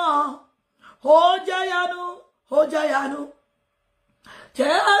tẹ́mi mọ̀. Ó jẹ́ yanu. Ó jẹ́ yanu.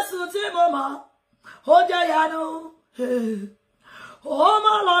 Jésù tí mo mọ̀. Ó jẹ́ yanu. Ó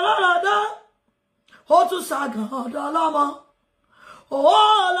mọ̀ lọ́lọ́lọ́dọ́. Ó tún ṣàgàn ọ̀dọ́ lọ́mọ. Ó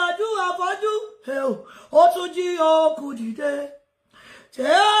lajú afọ́jú. Ó tún jí òkú dìde.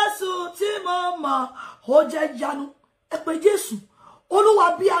 Jésù tí mo mọ̀. Ó jẹ́ yanu. Ẹ pé Jésù. Olúwa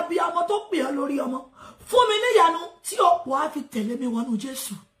bí abiyamọ tó pè ọ́ lórí ọmọ. Fún mi ní ìyanu tí ọ̀pọ̀ á fi tẹ̀lé mi wọnú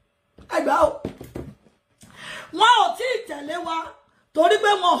Jésù. Ẹ gbà ó. Wọ́n ò tí ì tẹ̀lé wa torí pé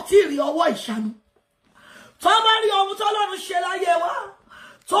wọn ò tí ì rí ọwọ́ ìṣàánú. Tó bá rí ohun tó Ọlọ́run ṣe láyé wa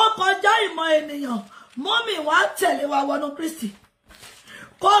tó kọjá ìmọ̀ ènìyàn, mọ́mì wá tẹ̀lé wa wọnú Kristi.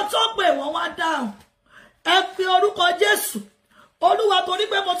 Kó tó pè wọ́n wá dáhùn. Ẹ fi orúkọ Jésù. Olúwa torí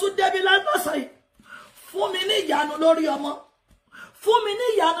pé mo tún débi lásán yìí. Fún mi ní ìyanu lórí ọmọ. Fún mi ní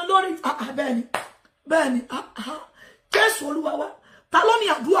ìyanu lórí bẹ́ẹ̀ni. Bẹ́ẹ̀ni. Jésù Olúwa wa. Ta ló ní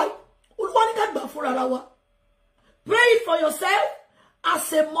àdúrà yìí? Olúwa ní ká gbà fúnra wa. Pray it for yourself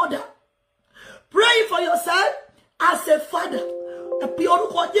as a mother. Pray it for yourself as a father. Ẹ pe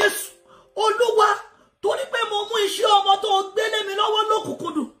orúkọ Jésù. Olúwa torí pé mo mú iṣẹ́ ọmọ tó gbélé mi lọ́wọ́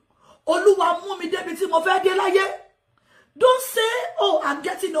lókùnkúndùn. Olúwa mú mi débi tí mo fẹ́ dé láyé. Don't say, oh, I'm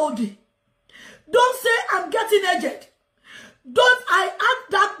getting old. Don't say I'm getting aged. Don't I ask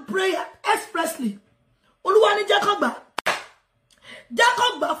that prayer expressly. Olúwa ní jẹ́ kó gbà. Jẹ́ kó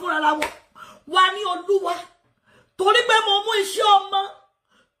gbà fúnra ra wọn. Wá ní Olúwa. Torí pé mo mú iṣẹ́ ọmọ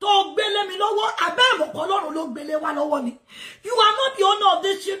tó gbélé mi lọ́wọ́. Abẹ́ ìmọ̀kọ́ Ọlọ́run ló gbélé wa lọ́wọ́ ni. You are not the owner of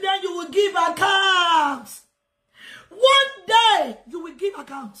these children. You will give accounts. One day you will give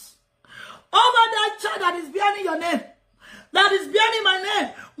accounts. Over that child that is bearing your name. That is bearing my name.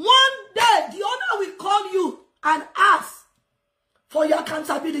 One day the owner will call you and ask for your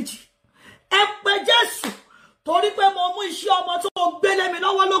accountability. Ẹ pé Jésù torí pé mo mú iṣẹ́ ọmọ tó gbélé mi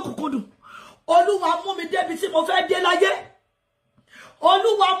lọ́wọ́ lókùnkúndùn. Olúwa mú mi débi tí mo fẹ́ dé láyé.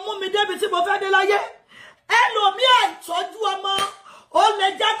 Olúwa mú mi débi tí mo fẹ́ dé láyé. Ẹlòmíì àìtọ́jú ọmọ ó lè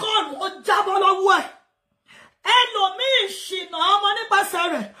jẹ́ kọ́ọ̀nù ó jábọ́ lọ́wọ́ ẹ̀. Ẹlòmíì ìṣìnà ọmọ nípasẹ̀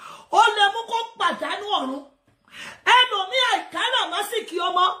rẹ̀ ó lè mú kó pàdánù ọ̀run. Ẹlòmíì àìkáràmásìkí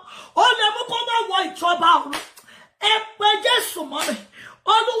ọmọ ó lè mú kó má wọ ìjọba ọ̀run. Ẹ pé Jésù mọ́ mi.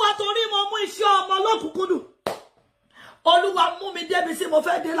 Olúwa torí mo mú iṣẹ́ ọmọ lọ́kùnkúndùn. Olúwa mú mi débi tí mo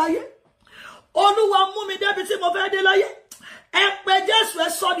fẹ́ dé láyé. Olúwa mú mi débi tí mo fẹ́ dé láyé. Ẹ pé Jésù ẹ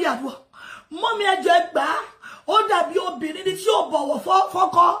sọ di àdúrà. Mọ́ mi ẹjọ́ gbà. Ó dàbí obìnrin tí ó bọ̀wọ̀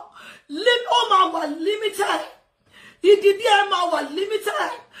fọ́kọ. Ó máa wà limited. Ìdìdí ẹ máa wà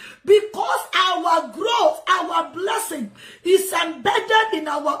limited. Because our growth, our blessing is embedded in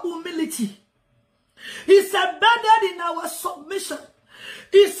our humility. It's embedded in our submission.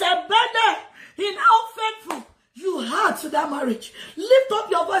 It's embedded in how faithful you are to that marriage. Lift up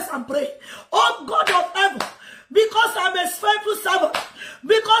your voice and pray. Oh God of heaven, because I'm a faithful servant,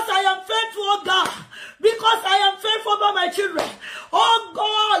 because I am faithful, oh God, because I am faithful by my children, oh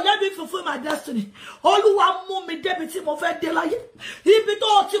God, let me fulfill my destiny. Olúwa mú mi débi tí mo fẹ́ dé láyé. Ibi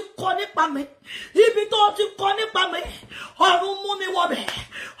tó ti kọ nípa mi, ibi tó ti kọ nípa mi, ọ̀run mú mi wọbẹ̀,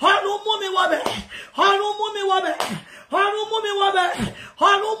 ọ̀run mú mi wọbẹ̀, ọ̀run mú mi wọbẹ̀, ọ̀run mú mi wọbẹ̀,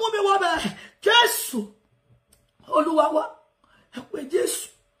 ọ̀run mú mi wọbẹ̀. Jésù, Olúwa wa, ẹ pé Jésù,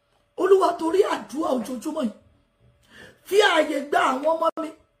 Olúwa torí àdúrà ojoojúmọ́ yìí. Fi ààyè gba àwọn ọmọ mi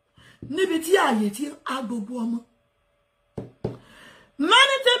níbi tí ààyè tí a gbogbo ọmọ.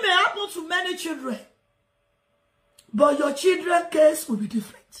 Many things may happen to many children, but your children's case will be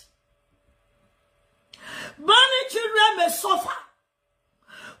different. Many children may suffer,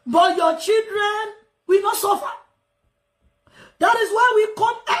 but your children will not suffer. That is why we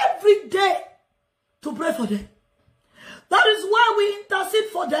come every day to pray for them. That is why we intercede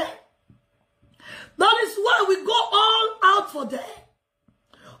for them. That is why we go all out for them.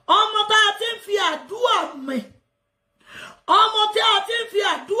 Ọmọ tá a ti ń fi àdúrà mi. Ọmọ tí a ti ń fi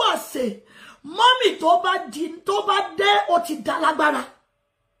àdúrà ṣe. Mọ́mì tó bá dé ó ti dá lágbára.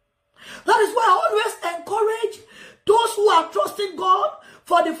 That is why I always encourage those who are trusting God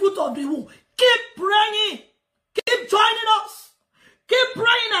for the fruit of the womb. Keep praying. Keep joining us. Keep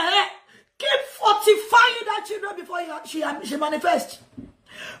praying ahead. Keep fortifying that children before she manifests.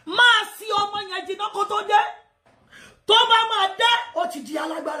 Máa sí ọmọ yẹn jìnnà kó tó dé. Tó bá máa dé, ó ti di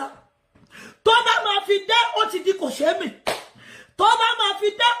alágbára. Tó bá máa fi dé, ó ti di kò ṣe mí. Tó bá máa fi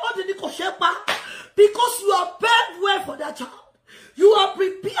dé, ó ti di kò ṣe pa. Because you are prepared well for that child. You are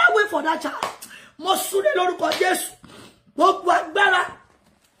prepared well for that child. Mo súre lórúkọ Jésù. Gbogbo agbára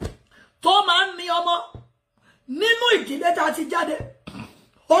tó máa ń ní ọmọ nínú ìdílé tá a ti jáde.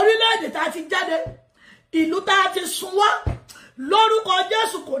 Orílẹ̀-èdè tá a ti jáde. Ìlú tá a ti sún wá. Lórúkọ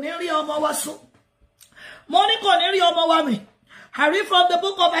Jésù kò ní rí ọmọ wa sùn. Mo ní kò ní rí ọmọ wa mi. I read from the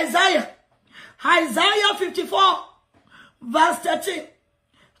book of Isaiah. Isaiah 54 verse 13.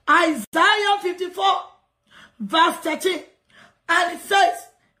 Isaiah 54 verse 13. And it says,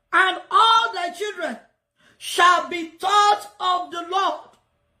 and all thy children shall be taught of the Lord.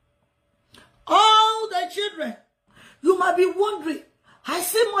 All the children. You might be wondering, I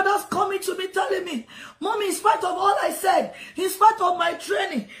see mothers coming to me telling me, Mommy, in spite of all I said, in spite of my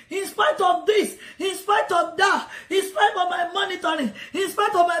training, in spite of this, in spite of that, in spite of my monitoring, in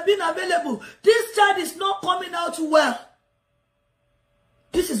spite of my being available, this child is not coming out well.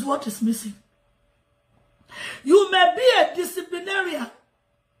 This is what is missing. You may be a disciplinarian.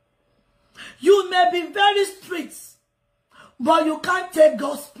 You may be very strict, but you can't take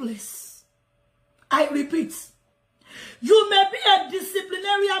God's place. I repeat. You may be a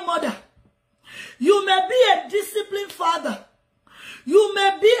disciplinarian mother. You may be a disciplined father. You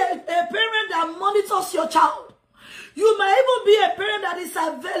may be a parent that monitors your child. You may even be a parent that is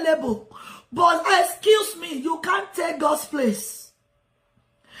available. But excuse me, you can't take God's place.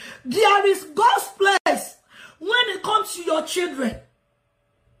 There is God's place when it comes to your children.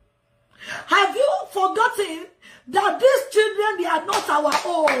 Have you forgotten that these children, they are not our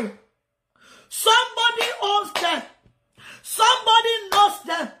own? Somebody owns them. Somebody knows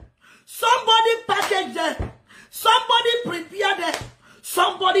them. Somebody packaged them. Somebody prepared them.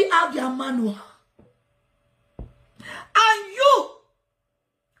 Somebody have their manual. And you,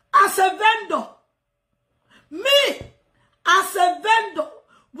 as a vendor, me, as a vendor,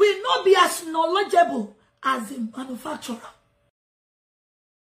 will not be as knowledgeable as the manufacturer.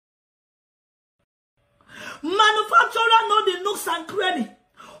 Manufacturer know the nooks and crannies.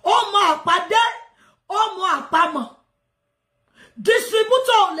 Omo apade, omo apamo.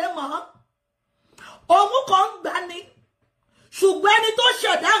 Distributor le mo. Omu kan gba ni. Ṣùgbọ́n ẹni tó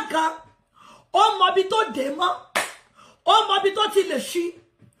ṣẹ̀dá nǹkan, ó mọ bí tó dé mọ́, ó mọ bí tó ti lè ṣí,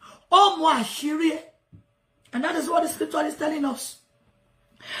 ó mọ àṣírí ẹ̀. And that is what the scripture is telling us.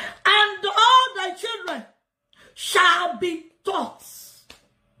 And all thy children shall be taught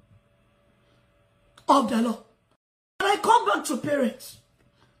of the Lord. And I come back to parents.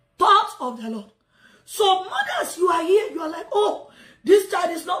 Taught of the Lord. So mothers, you are here, you are like, oh, this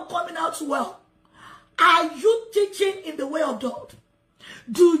child is not coming out well. Are you teaching in the way of God?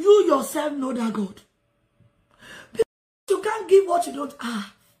 Do you yourself know that God? Because you can't give what you don't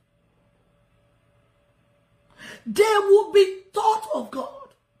have. They will be taught of God.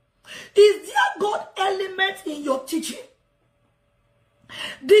 Is there God element in your teaching?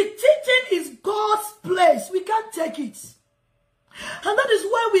 The teaching is God's place. We can't take it. And that is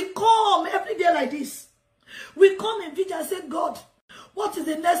why we come every day like this. We come in video and say, God, What is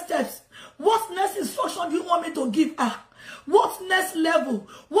the next steps? What next instruction do you want me to give her? What next level?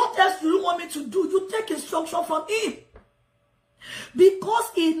 What else do you want me to do? You take instruction from him. Because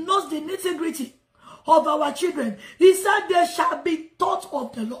he knows the nitty-gritty of our children. He said they shall be taught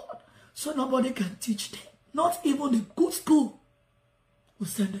of the Lord. So nobody can teach them. Not even the good school will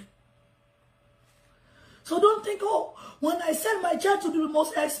send them. So don't think, oh, when I send my child to the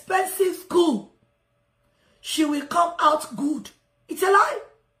most expensive school, she will come out good. It's a lie.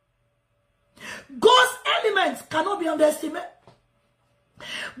 God's elements cannot be underestimated.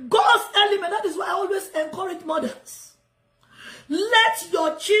 God's element, that is why I always encourage mothers. Let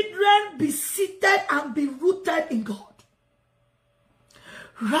your children be seated and be rooted in God.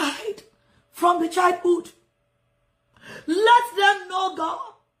 Right from the childhood. Let them know God.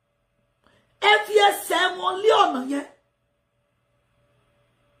 FSM only on ye.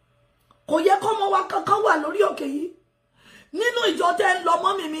 Kò yẹ kó mọ wa kankan wà lórí òkè yìí. Nínú ìjọ tẹ́ ń lọ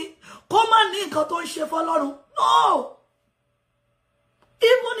mọ́ mi mi, kó má ní nǹkan tó ń ṣe fọ́lọ́run. No.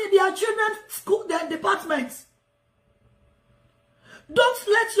 Even in their children's school, their departments. Don't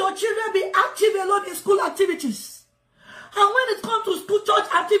let your children be active alone in school activities. And when it comes to school church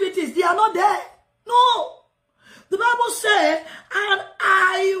activities, they are not there. No. The Bible says, and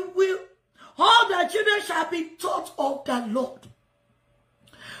I will, all the children shall be taught of the Lord.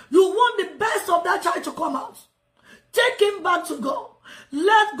 You want the best of that child to come out. Take him back to God.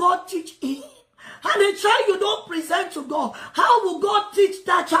 Let God teach him. And a child you don't present to God, how will God teach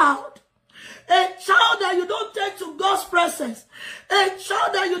that child? A child that you don't take to God's presence, a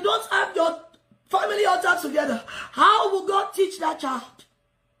child that you don't have your family altar together, how will God teach that child?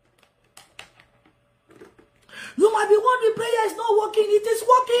 You might be wondering, prayer is not working. It is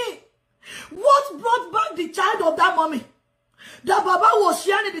working. What brought back the child of that mommy? That Baba was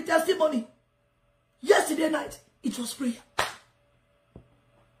sharing the testimony yesterday night. It was prayer.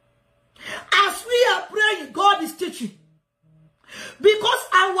 As we are praying, God is teaching. Because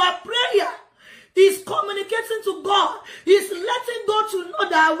our prayer is communicating to God, is letting God to know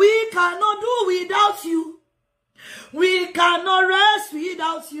that we cannot do without you. We cannot rest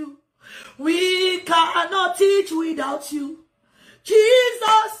without you. We cannot teach without you.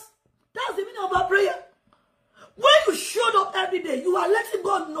 Jesus, that's the meaning of our prayer. When you showed up every day, you are letting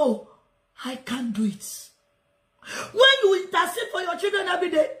God know, I can do it. When you intercede for your children every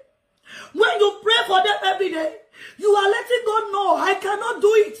day, when you pray for them every day, you are letting God know, I cannot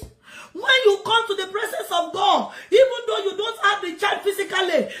do it. When you come to the presence of God, even though you don't have the child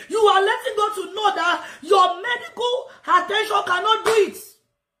physically, you are letting God to know that your medical attention cannot do it.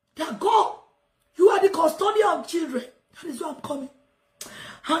 That God, you are the custodian of children. That is why I'm coming.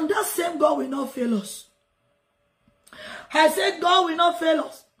 And that same God will not fail us. I said God will not fail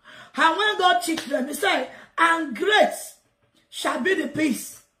us. And when God teaches them, he said, and great shall be the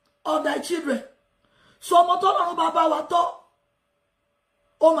peace of thy children. So Motolo Baba Wato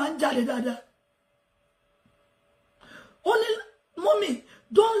O Manjali Dada. Only mommy,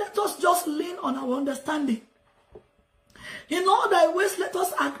 don't let us just lean on our understanding. In all thy ways, let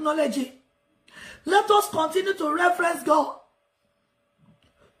us acknowledge it. Let us continue to reference God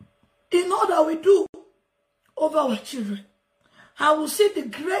in all that we do over our children. I will see the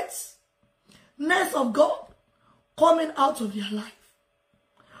greatness of God coming out of their life.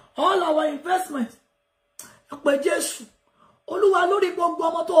 All our investments, Jesus, Olúwa lórí gbogbo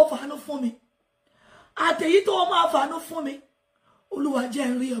ọmọ tó fàánú fún mi. Àtèyí tó máa fàánú fún mi. Olúwa jẹ́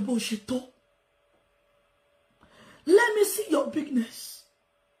n rí ẹ bó ṣe tó. Let me see your bigness.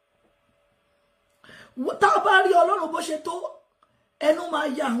 Tá bá rí Ọlọ́run bó ṣe tó, ẹnu máa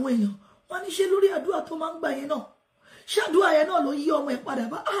ya àwọn èèyàn. Wọ́n ní ṣe lórí àdúrà tó máa ń gbà yẹn náà. Ṣé àdúrà yẹn náà ló yí ọmọ ẹ̀ padà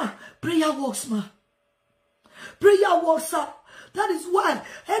bá? Prayer works, man. Prayer works, sir. That is why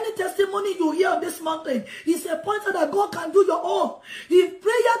any testimony you hear on this mountain is a pointer that God can do your own. If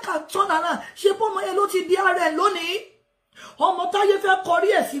prayer can turn around, ṣe bọ́ ọmọ yẹn ló ti di ara ẹ̀ lónìí. Ọmọ táyé fẹ́ kọrí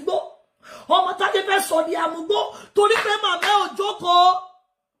ẹ̀ sígbó. Ọmọ táyé fẹ́ sọ di àmúgbó torí pé màmá ò jókòó.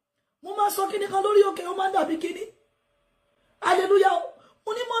 Mo máa sọ kíní kan lórí òkè, ó máa ń dàbí kíní. Hallelujah.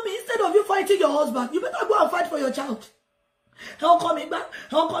 Only mommy, instead of you fighting your husband, you better go and fight for your child. How come me back?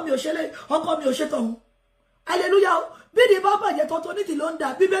 How come you shele? How come you sheton? Hallelujah. Bí di baba je tonto ní ti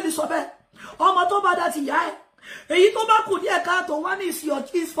londa, Bíbélì sọ bẹ́ẹ̀. Ọmọ tó bá dá ti yá ẹ̀. Èyí tó bá kù díẹ̀ káàtó, one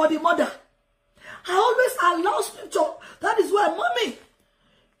is for the mother. I always allow scripture. That is why, mommy,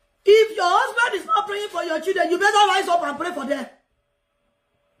 if your husband is not praying for your children, you better rise up and pray for them.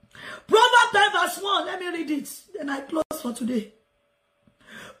 Proverbs 10 verse 1. Let me read it. Then I close for today.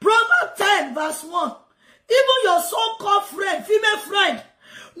 Proverbs 10 verse 1. Even your so-called friend, female friend,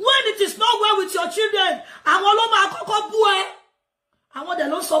 when it is not well with your children, àwọn ló máa kọ́kọ́ bú ẹ. àwọn dẹ̀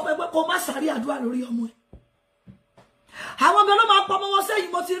ló sọ pé kó má sáré àdúrà lórí ọmọ ẹ̀. Àwọn gan ló máa pọ̀ ọmọ wọn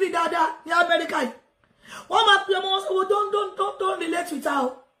sẹ́yìn, mo ti rí dáadáa ní Amẹ́ríkà yìí. Wọ́n máa pe ọmọ wọn sẹ́yìn, don't relate with her.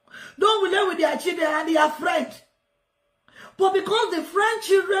 Don't relate with their children and their friend. But because the friend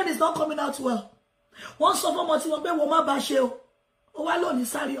children is not coming out well, wọ́n sọ fún ọmọ tí wọ́n pé wọ́n má bá ṣe o. Ó wá lónìí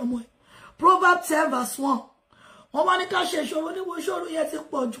sáré ọmọ ẹ̀. Proverbs 10 verse 1. Wọ́n wá ní ká ṣe ìṣòro níwò ìṣòro yẹn ti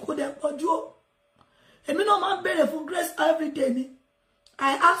pọ̀ jù kó dẹ̀ pọ̀ jù o. Èmi náà máa ń béèrè fún grace every day ni.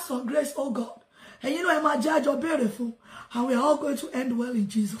 I ask for grace, oh God. And you know, I'm a judge of beautiful. And we are all going to end well in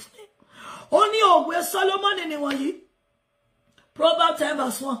Jesus' name. Only òwe Solomon ni wọ̀nyí. Proverbs 10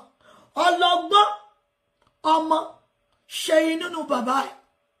 verse 1. Ọlọ́gbọ́n ọmọ ṣe inú bàbá ẹ̀.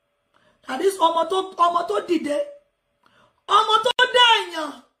 That is ọmọ tó dìde. Ọmọ tó dá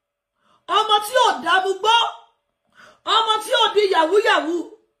èèyàn. Ọmọ tí ò dábùgbọ́. Ọmọ tí ò di yàwúyàwú.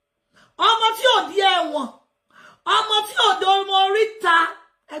 Ọmọ tí ò di ẹ̀wọ̀n. Ọmọ tí ò di ọmọ oríta.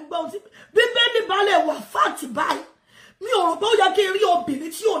 Ẹgbọ́n tí Bíbélì bá lè wà fáàtì báyìí. Mi ò rò pé ó yẹ kí n rí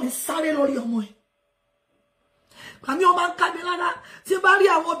obìnrin tí ò ní sáré lórí ọmọ ẹ̀. Àmì ó máa ń ká mi lára tí bá rí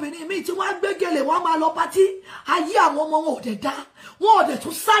àwọn obìnrin míì tí wọ́n á gbé gèlè wọ́n máa lọ patí. Ayé àwọn ọmọ wọn ò dẹ̀ dá. Wọn ò dẹ̀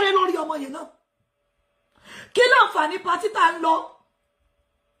tún sáré lórí ọmọ yẹn náà. Kí láǹfààní patí tá ń lọ?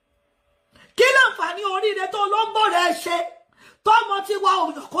 Kí láǹfààní oríire tó ló ń bọ̀ rẹ̀ ṣe? Tọ́mọ tí wa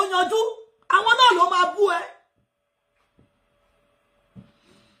òyàn kó yanjú. Àwọn náà ló máa bú ẹ.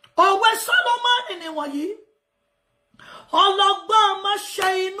 Òwe Solomon ni wọ̀nyí. Ọlọ́gbọ́n ọmọ ṣe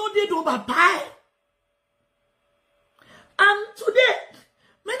inú dídùn bàbá ẹ̀. And today,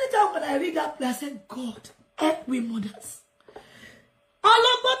 many times when I read that place, I say, God, help we mothers.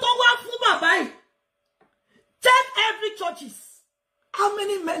 Ọlọ́gbọ́n tó wá fún bàbá ẹ̀. Check every churches. How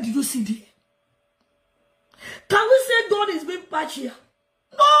many men did you see there? Can we say God is being partial?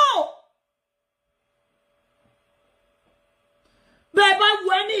 No! Bẹ́ẹ̀ bá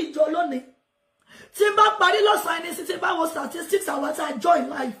wo ẹni ìjọ lónìí. Tí n bá parí lọ́sàn-án ẹni sí tí n bá wo statistics àwọn tí I join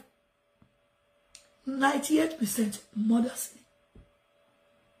life. 98% mothers.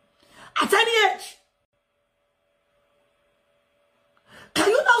 At any age. Can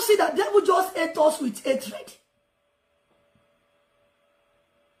you now see that devil just ate us with hatred?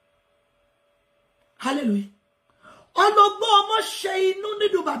 Hallelujah. Ọlọ́gbọ́n ọmọ ṣe inú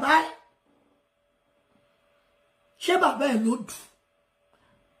dídùn bàbá ẹ̀. Ṣé bàbá ẹ̀ ló dù?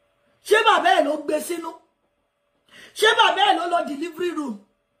 Ṣé bàbá ẹ̀ ló gbé sínú? Ṣé bàbá ẹ̀ ló lọ delivery room?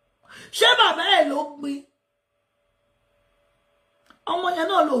 Ṣé bàbá ẹ̀ ló gbin? Ọmọ yẹn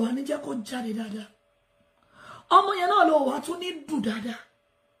náà ló wà ní jẹ́ kó jáde dáadáa. Ọmọ yẹn náà ló wà tún ní dù dáadáa.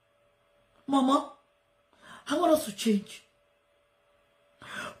 Mama, I want us to change.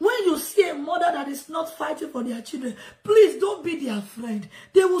 When you see a mother that is not fighting for their children, please don't be their friend.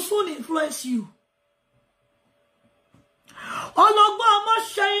 They will soon influence you. Ọlọ́gbọ́n ọmọ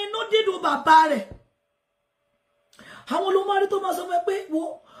ṣe inú dídùn bàbá rẹ̀. Àwọn olùmọ̀rí tó máa sọ pé wo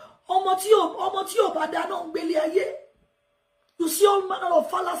ọmọ tí ò bá dáná ń gbélé ayé. You see all manner of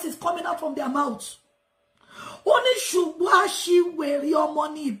fallacies coming out from their mouths. Ó ní ṣùgbọ́n aṣiwèrè ọmọ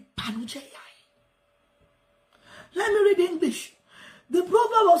ní ìbànújẹ́ ìyá ẹ̀. Let me read English. The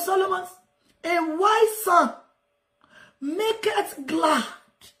proverb of Solomon, a wise son maketh glad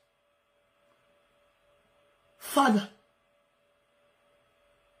father.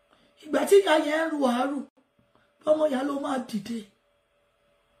 Ìgbà tí ìyá yẹn ń ru àárù, ọmọ ìyá ló máa dìde.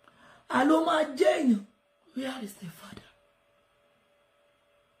 Àló máa jẹ́ èèyàn. Where is the father?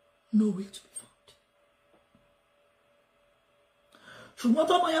 Nowhere to be found. Ṣùgbọ́n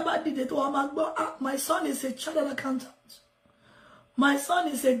tọ́mọ yẹn bá dìde tó wá máa gbọ́, my son is a chartered accountant. My son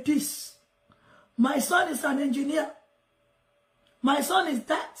is a this. My son is an engineer. My son is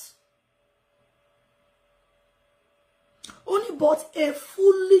that. Only but a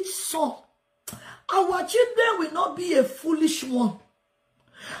foolish son. Our children will not be a foolish one.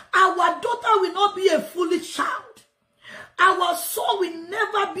 Our daughter will not be a foolish child. Our son will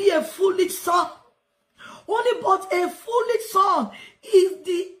never be a foolish son. Only but a foolish son is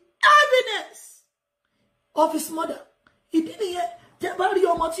the evidence of his mother. He didn't hear. Tẹ́ bá rí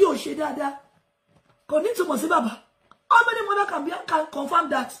ọmọ tí ò ṣe dáadáa. Kò ní túmọ̀ sí bàbá. How many mother can confirm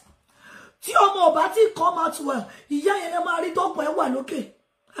that? Tí ọmọ ò bá ti come out well, ìyá yẹn lè máa rí tọ́pọ̀ ẹ̀ wà lókè.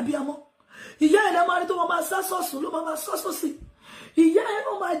 Àbíamọ. Ìyá yẹn lè máa rí tó máa sá sọ́sùn ló máa sá sọ́sì. Ìyá yẹn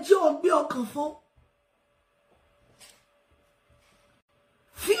ló máa jẹ́ ọgbẹ́ ọkàn fún.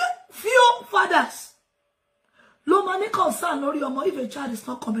 Few fathers ló máa ní concern lórí ọmọ if a child is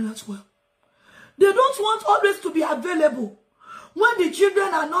not coming out well. They don't want always to be available when the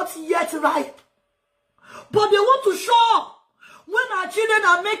children are not yet ripe. But they want to show up when our children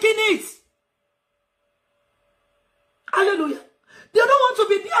are making it. Hallelujah. They don't want to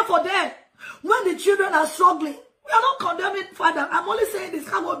be there for them when the children are struggling. We are not condemning father. I'm only saying this.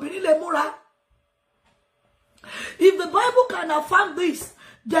 If the Bible can affirm this,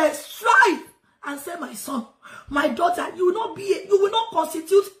 there's strife and say, my son, my daughter, you will not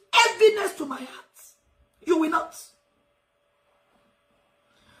constitute heaviness to my heart. You will not.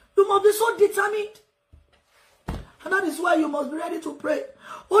 You must be so determined. And that is why you must be ready to pray.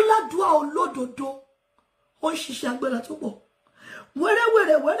 Ola dua olododo. O sise agbera to po. Were.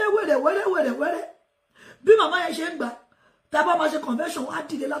 Bí mama yẹn ṣe ń gbà. Tá bá máa ṣe convention wá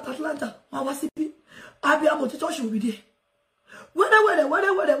dìde láti Atlanta, wá wá síbí. Abiyamo ti church will be there. Were.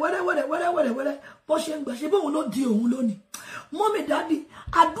 Bó ṣe ń gbà ṣe bóun ló di òun lónìí. Mommy, daddy,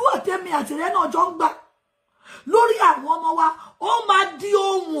 àdúrà tèmi àti rẹ náà jọ ń gbà. Lórí àwọn ọmọ wa, ó máa di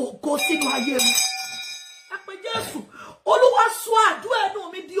ohun ògo sínú ayé mi. Pé Jésù, Olúwa sọ àdúrà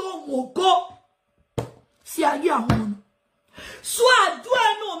ẹnu mi di ohun ògo sí ayé àwọn ọmọ. Sọ àdúrà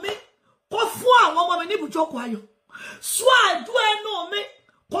ẹnu mi kó fún àwọn ọmọ mi ní ibùjókòó ayọ̀. Sọ àdúrà ẹnu mi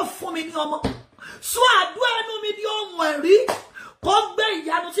kó fún mi ní ọmọ. Sọ àdúrà ẹnu mi di ohun ẹ̀rí kó gbé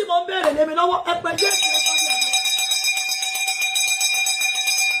ìyanu tí mo ń bẹ̀rẹ̀ lé mi lọ́wọ́. Ẹ pé Jésù.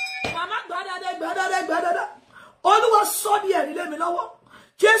 Màmá gbàdádá. Olúwa sọ di ẹ̀rí lé mi lọ́wọ́.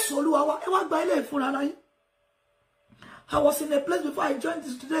 Jésù Olúwa wa, ẹ wá gba ilé ìfúnra láyé. I was in a place before I joined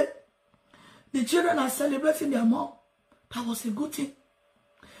this today. The children are celebrating their mom. That was a good thing.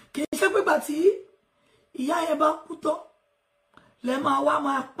 Kì í ṣe pé gbà tí ìyá yẹn bá kú tán, lẹ máa wá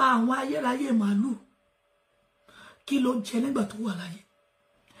máa pa àwọn ayérayé màálù. Kí ló jẹ nígbà tó wà láyé?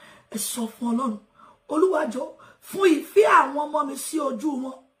 Ẹ sọ fún Ọlọ́run, Olúwa jọ̀ọ́ fún ìfẹ́ àwọn ọmọ mi sí ojú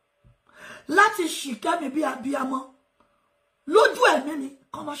wọn. Láti ṣìkẹ́ mi bí abiyamọ. Lójú ẹ̀mí mi,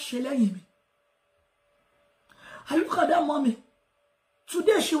 kó má ṣe lẹ́yìn mi. I look at that mommy.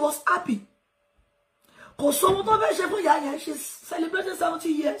 Today she was happy. Kò sówó tó fẹ́ ṣe fún ìyá yẹn. She's celebrating 70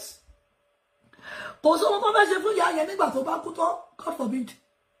 years. Kò sówó tó fẹ́ ṣe fún ìyá yẹn nígbà tó bá kú tán. God forbid.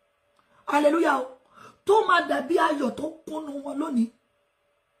 Hallelujah. Tó máa dàbí ayọ̀ tó kúnnú wọn lónìí.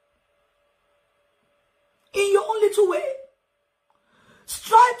 In your own little way,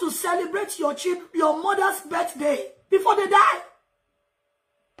 strive to celebrate your mother's birthday before they die.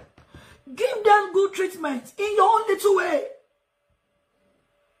 Give them good treatment in your own little way.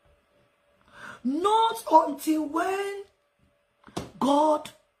 Not until when God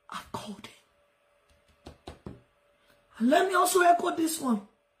has called him. And let me also echo this one.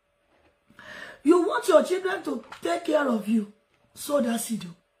 You want your children to take care of you. So does he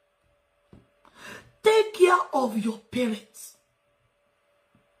do. Take care of your parents.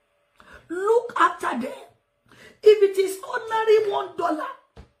 Look after them. If it is ordinary $1,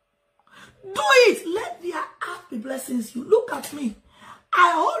 do it. Let their heart be blessings you. Look at me.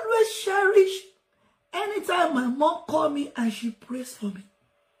 I always cherish anytime my mom calls me and she prays for me.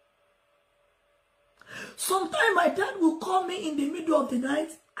 Sometimes my dad will call me in the middle of the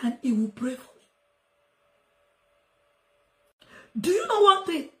night and he will pray for me. Do you know one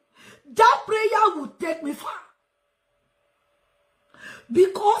thing? That prayer will take me far.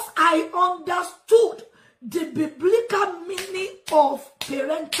 Because I understood the biblical meaning of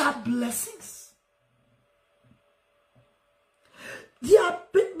parental blessings. Their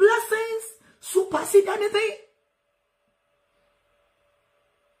blessings supersede anything.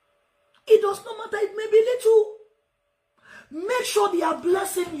 It does not matter, it may be little. Make sure they are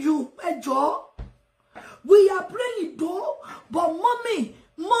blessing you. Major. We are praying though, but mommy,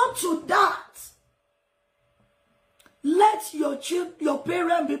 more to that. Let your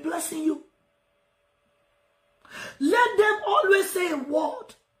parents be blessing you. Let them always say a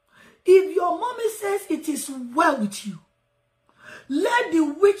word. If your mommy says it is well with you, let the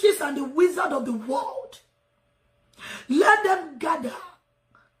witches and the wizards of the world, let them gather.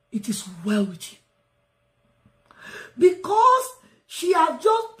 It is well with you. Because she has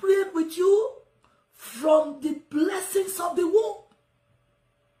just prayed with you from the blessings of the womb.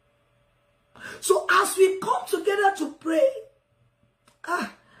 So as we come together to pray, I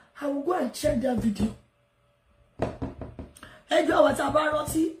will go and check that video. Ẹjọ́ wa tá bá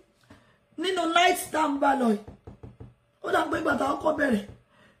rántí nínú night stand bá lọ. Ó dà pé ìgbà tá kọ́kọ́ bẹ̀rẹ̀.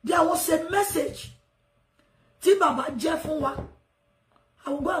 There was a message tí bàbá jẹ́ fún wa. I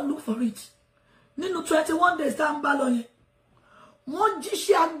will go and look for it. Nínú 21 days stand bá lọ yẹn. Wọ́n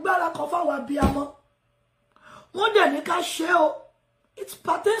jíṣẹ́ agbára kan fáwọn abiyamọ. Wọ́n dẹ̀ ní ká ṣe o. It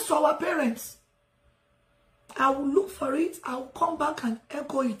pertains to our parents. I will look for it. I will come back and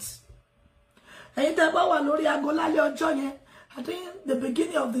echo it. Ẹ̀yin tẹ́ bá wà lórí aago lálẹ́ ọjọ́ yẹn, I think the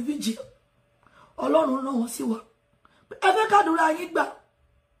beginning of the vigil. Ọlọ́run rán wọn sí wa. Ẹ fẹ́ kádùúrà yín gbà.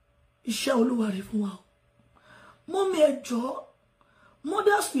 Iṣẹ́ Olúwa rẹ̀ fún wa o. Mọ́mí ẹ jọ̀ọ́,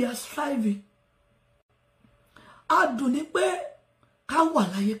 Mothers, we are striving. Adùn ni pé ká wà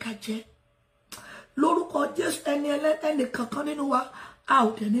láyé ká jẹ. Lórúkọ Jésù ẹni kankan nínú wa a ò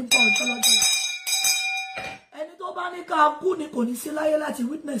dẹ̀ ní bọ́ ọjọ́ lọ́jọ́. Ẹni tó bá ní ká kú ni kò ní sí láyé láti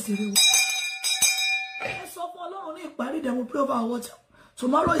witness rẹ̀ wò. Ẹ sọ fún Ọlọ́run ní ìparí dẹ̀ mo pray over our water.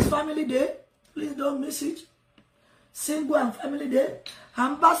 Tomorrow is family day. Please don't miss it. Single and family day.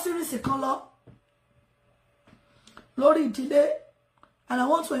 I'm series kan lọ lórí ìdílé, and I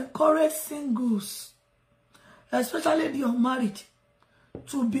want to encourage singles, especially the unmarried,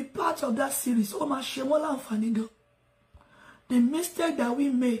 to be part of that series. Oh, my shemola and the mistake that we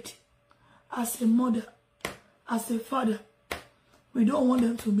made as a mother, as a father, we don't want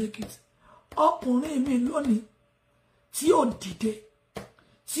them to make it. Ọkùnrin mi lónìí tí ó dìde,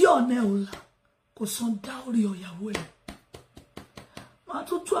 tí ọ̀nà ọ̀la kò san dáórí ìyàwó ẹ̀. Màá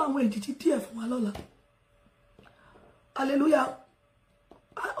tún tú àwọn èdìdí díẹ̀ fún wa lọ́la. Hallelujah.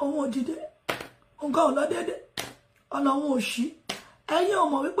 Ohun òdìdé, nǹkan ò lọ dédé, ọ̀nà ohun òṣì. Ẹ̀yin ò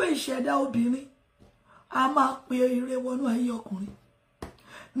mọ̀ wípé ìṣẹ̀dá obìnrin a máa pe ire wọnú ayé ọkùnrin.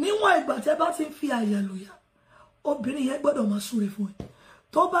 Níwọ̀n ìgbà tẹ́ bá ti ń fi àyà lòyà, obìnrin yẹn gbọ́dọ̀ máa súre fún ẹ.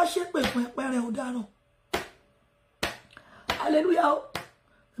 Tó bá ṣépè fún ẹpẹrẹ ọ̀daràn. Hallelujah.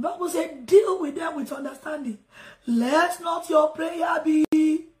 The Bible said, deal with them with understanding. Let not your prayer be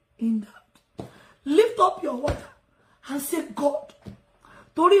in doubt. Lift up your water and say, God,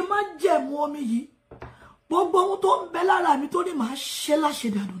 torí má jẹ̀mú omi yìí, gbogbo ohun tó ń bẹ lára mi tó ní màá ṣe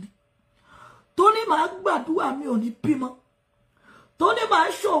láṣẹdànù ni. Tó ní màá gbàdúrà mi ò ní bímọ. Tó ní màá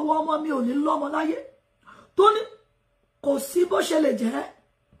ṣòwò ọmọ mi ò ní lọ́mọ láyé. Tó ní kò sí bó ṣe lè jẹ́.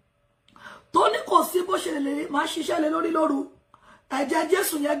 Tó ní kò sí bó ṣe lè máa ṣiṣẹ́ lé lórí lóru. Ẹ̀jẹ̀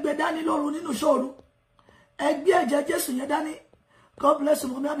Jésù yẹn gbé dání lóru nínú ṣọ́ọ̀rù. Ẹ gbé ẹ̀jẹ̀ Jésù yẹn dání. God bless you,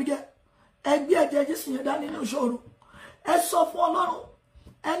 Mommy Abigail. Ẹ gbé ẹ̀jẹ̀ Jésù yẹn dání nínú ṣọ́ọ̀rù. Ẹ sọ fún Ọlọ́run,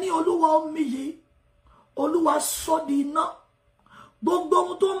 ẹni Olúwa omi yìí, Olúwa sọ di iná. Gbogbo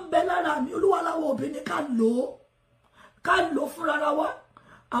ohun tó ń bẹ lára mi, Olúwa láwọ obìnrin ká lò ó. Ká lò ó fúnra wa.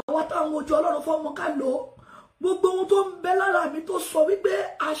 Àwọn táwọn ojú Ọlọ́run fọ́mọ ká lò ó. Gbogbo ohun tó ń bẹ lára mi tó sọ wípé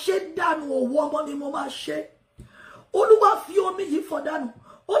àṣedànù òwò ọmọ ni mo máa ṣe. Olúwa fi omi yìí fọ̀ dànù.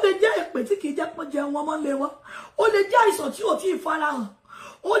 Ó lè jẹ́ èpè tí kìí jẹ́ pọ́n jẹun ọmọ lé wọn. Ó lè jẹ́ àìsàn tí ò tí ì farahàn.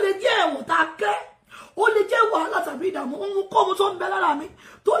 Ó lè jẹ́ ẹ̀wọ̀n tá a kẹ́. Ó lè jẹ́ wàhálà tàbí ìdààmú. Ohun kóhun tó ń bẹ lára mi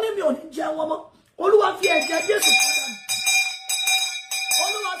tó ní mi ò ní jẹun ọmọ. Olúwa fi ẹ̀jẹ̀ Jésù fọ̀ dànù.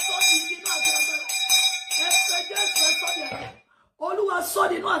 Olúwa sọ di inú àti agbára. Ẹ̀fẹ̀ Jésù ẹ sọ di ẹ̀rọ. Olúwa sọ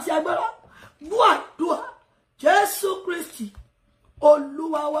di inú àti agbára. Dúà Jésù Kristi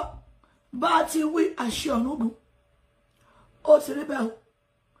Olúwa wa, bá a ti wí àṣẹ ọ̀run gùn. Ó ti rí bẹ́ẹ̀ o,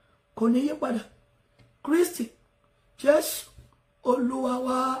 kò ní yí padà. Kristi Jésù Olúwa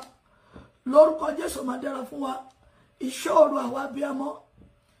wa, lórúkọ Jésù máa dára fún wa. Iṣẹ́ òru àwa abiyamọ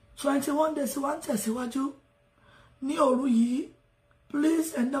 21 days wá ń tẹ̀síwájú ní òru yìí. Please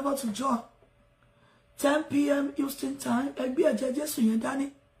endeavor to join 10 p.m. Houston time. Ẹ gbé ẹ̀jẹ̀ Jésù yẹn dání.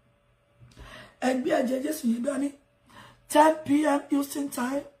 Ẹ gbé ẹ̀jẹ̀ Jésù yẹn dání. 10 p.m. Houston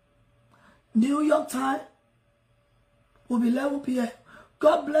time. New York time will be 11 p.m.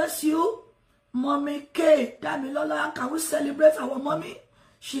 God bless you, Mommy K. Damilola. Can we celebrate our mommy?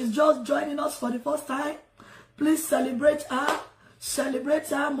 She's just joining us for the first time. Please celebrate her. Celebrate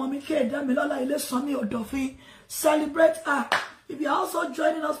her, Mommy K. Damilola Ilesami Odofin. Celebrate her. If you're also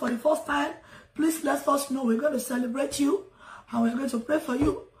joining us for the first time, please let us know. We're going to celebrate you and we're going to pray for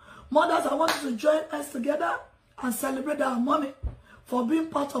you. Mothers, I want you to join us together and celebrate our mommy for being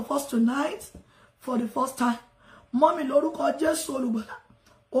part of us tonight for the first time. Mommy, lórúkọ Jésù Olùgbàlà.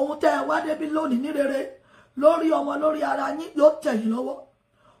 Ohun tẹ́ ẹ wá débi lónìí ní rere lórí ọmọ lórí ara yín yóò tẹ̀ yín lọ́wọ́.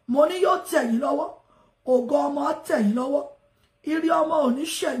 Mo ní yóò tẹ̀ yín lọ́wọ́. Ògo ọmọ á tẹ̀ yín lọ́wọ́. Ire ọmọ ò ní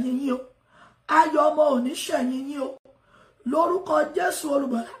ṣẹ̀yìn yín o. Ayọ̀ ọmọ ò ní ṣẹ̀yìn yín o. Lórúkọ Jésù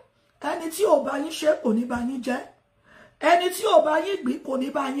Olùgbàlà. Ẹni tí ò bá yín ṣe kò ní bá yín jẹ. Ẹni tí ò bá yín gbìn kò ní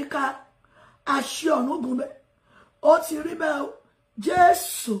bá yín ká. Àṣẹ ọ̀run gùn bẹ́ẹ̀. Ó ti rí bẹ́ẹ̀ o.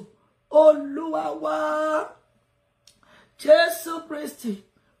 Jésù Olúwa wa. Jésù Kristi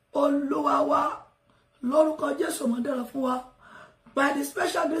Olúwa wa. Lórúkọ Jésù máa dára fún wa. By the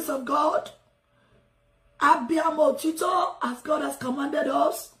special grace of God, Abiyamo Òtítọ́, as God has commanded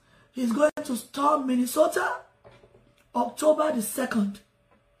us, He's going to storm Minnesota October the 2nd.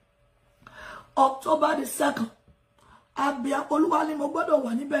 October the 2nd. Abiyamo Olúwa ni mo gbọ́dọ̀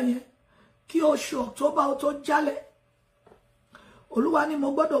wà níbẹ̀ yẹn kí oṣù October ó tó jálẹ̀. Olúwa ni mo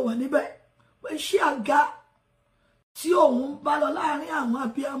gbọ́dọ̀ wà níbẹ̀ pé ṣé àga tí òun bá lọ láàrin àwọn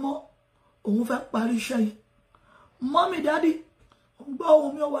abiyamọ òun fẹ́ parí iṣẹ́ yẹn. Mommy, Daddy, gbọ́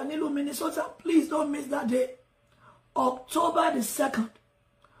ohùn mi ó wà nílùú Minnesota. Please don't miss that day. October the 2nd.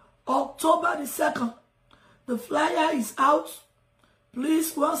 October the 2nd. The flyer is out.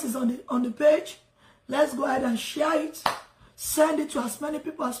 Please, once it's on the page, let's go ahead and share it. Send it to as many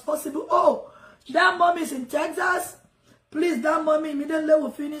people as possible. Oh, that mommy is in Texas. Please, that mommy immediately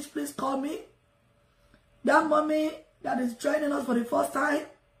will finish. Please call me. That mommy that is joining us for the first time,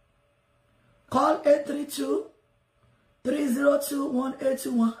 call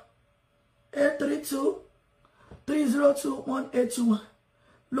 832-302-1821. 832-302-1821.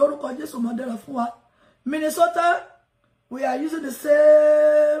 Lórúkọ Jésù Mandela fún wa. Minnesota, we are using the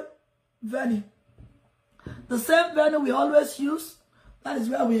same venue. The same venue we always use. That is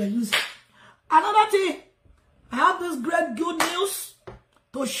where we are using. Another thing, I have this great good news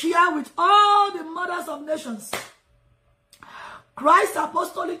to share with all the mothers of nations. Christ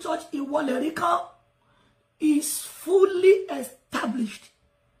Apostolic Church in Iwo-le-Rican is fully established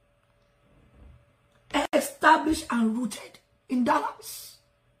and rooted in Dallas.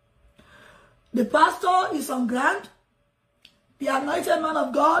 The pastor is on ground. The anointed man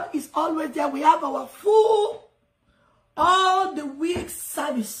of God is always there. We have our full all the week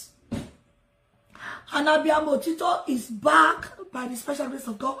service. And Abiyamo Otito is back by the special grace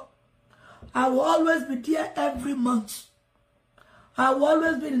of God. I will always be there every month. I will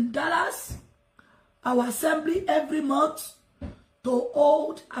always be in Dallas, our assembly every month to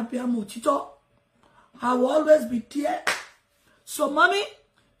hold Abiyamo Otito. I will always be there. So, mommy,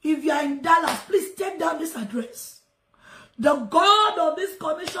 if you are in Dallas, please take down this address. The God of this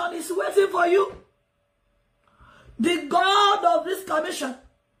commission is waiting for you. The God of this commission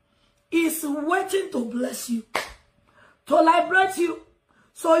is waiting to bless you, to liberate you.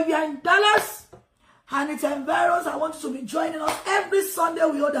 So if you are in Dallas and its environs, I want you to be joining us. Every Sunday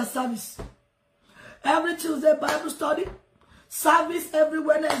we hold a service. Every Tuesday Bible study. Service every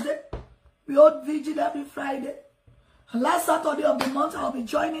Wednesday. We hold vigil every Friday. And last Saturday of the month, I'll be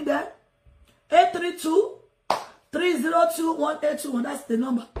joining them. 832-302-1821. That's the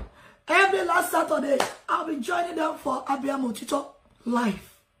number. Every last Saturday, I'll be joining them for Abiyamo Otito live.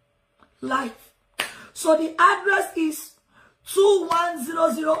 So the address is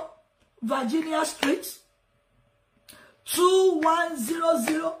 2100 Virginia Street.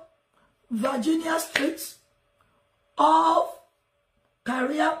 2100 Virginia Street off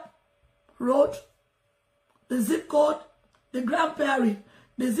Carrier Road. The zip code, the Grand Prairie,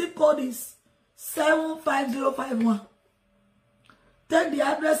 the zip code is 75051. Take the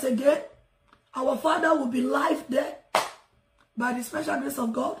address again. Our Father will be live there by the special grace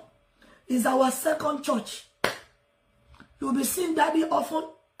of God. It's our second church. You'll be seeing Daddy often.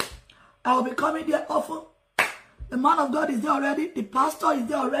 I will be coming there often. The man of God is there already. The pastor is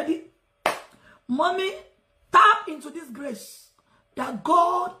there already. Mommy, tap into this grace that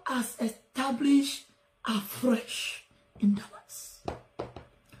God has established afresh in Dallas.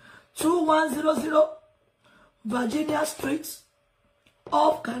 2100 Virginia Street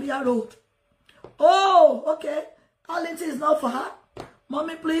off Carrier Road. Oh, okay. Arlington is not for her.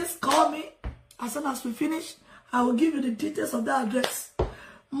 Mommy, please call me as soon as we finish. I will give you the details of that address.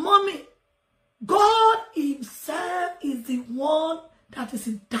 Mommy, God himself is the one that is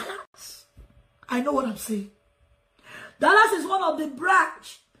in Dallas. I know what I'm saying. Dallas is one of the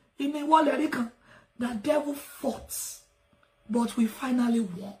branch in Iwo-le-Rican that devil fought, but we finally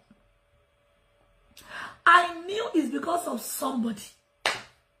won. I knew it's because of somebody.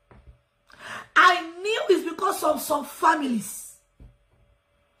 I knew it's because of some families.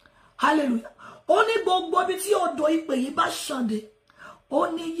 Hallelujah. Only gbogbo bi tí odo ipe yìí bá ṣande, ó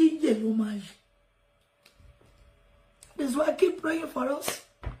ní yíyè ló máa yè. This is why keep praying for us.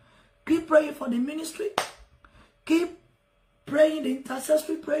 Keep praying for the ministry. Keep praying the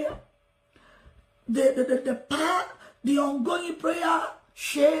intercessory prayer. The ongoing prayer,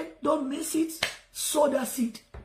 share, don't miss it. Sow that seed.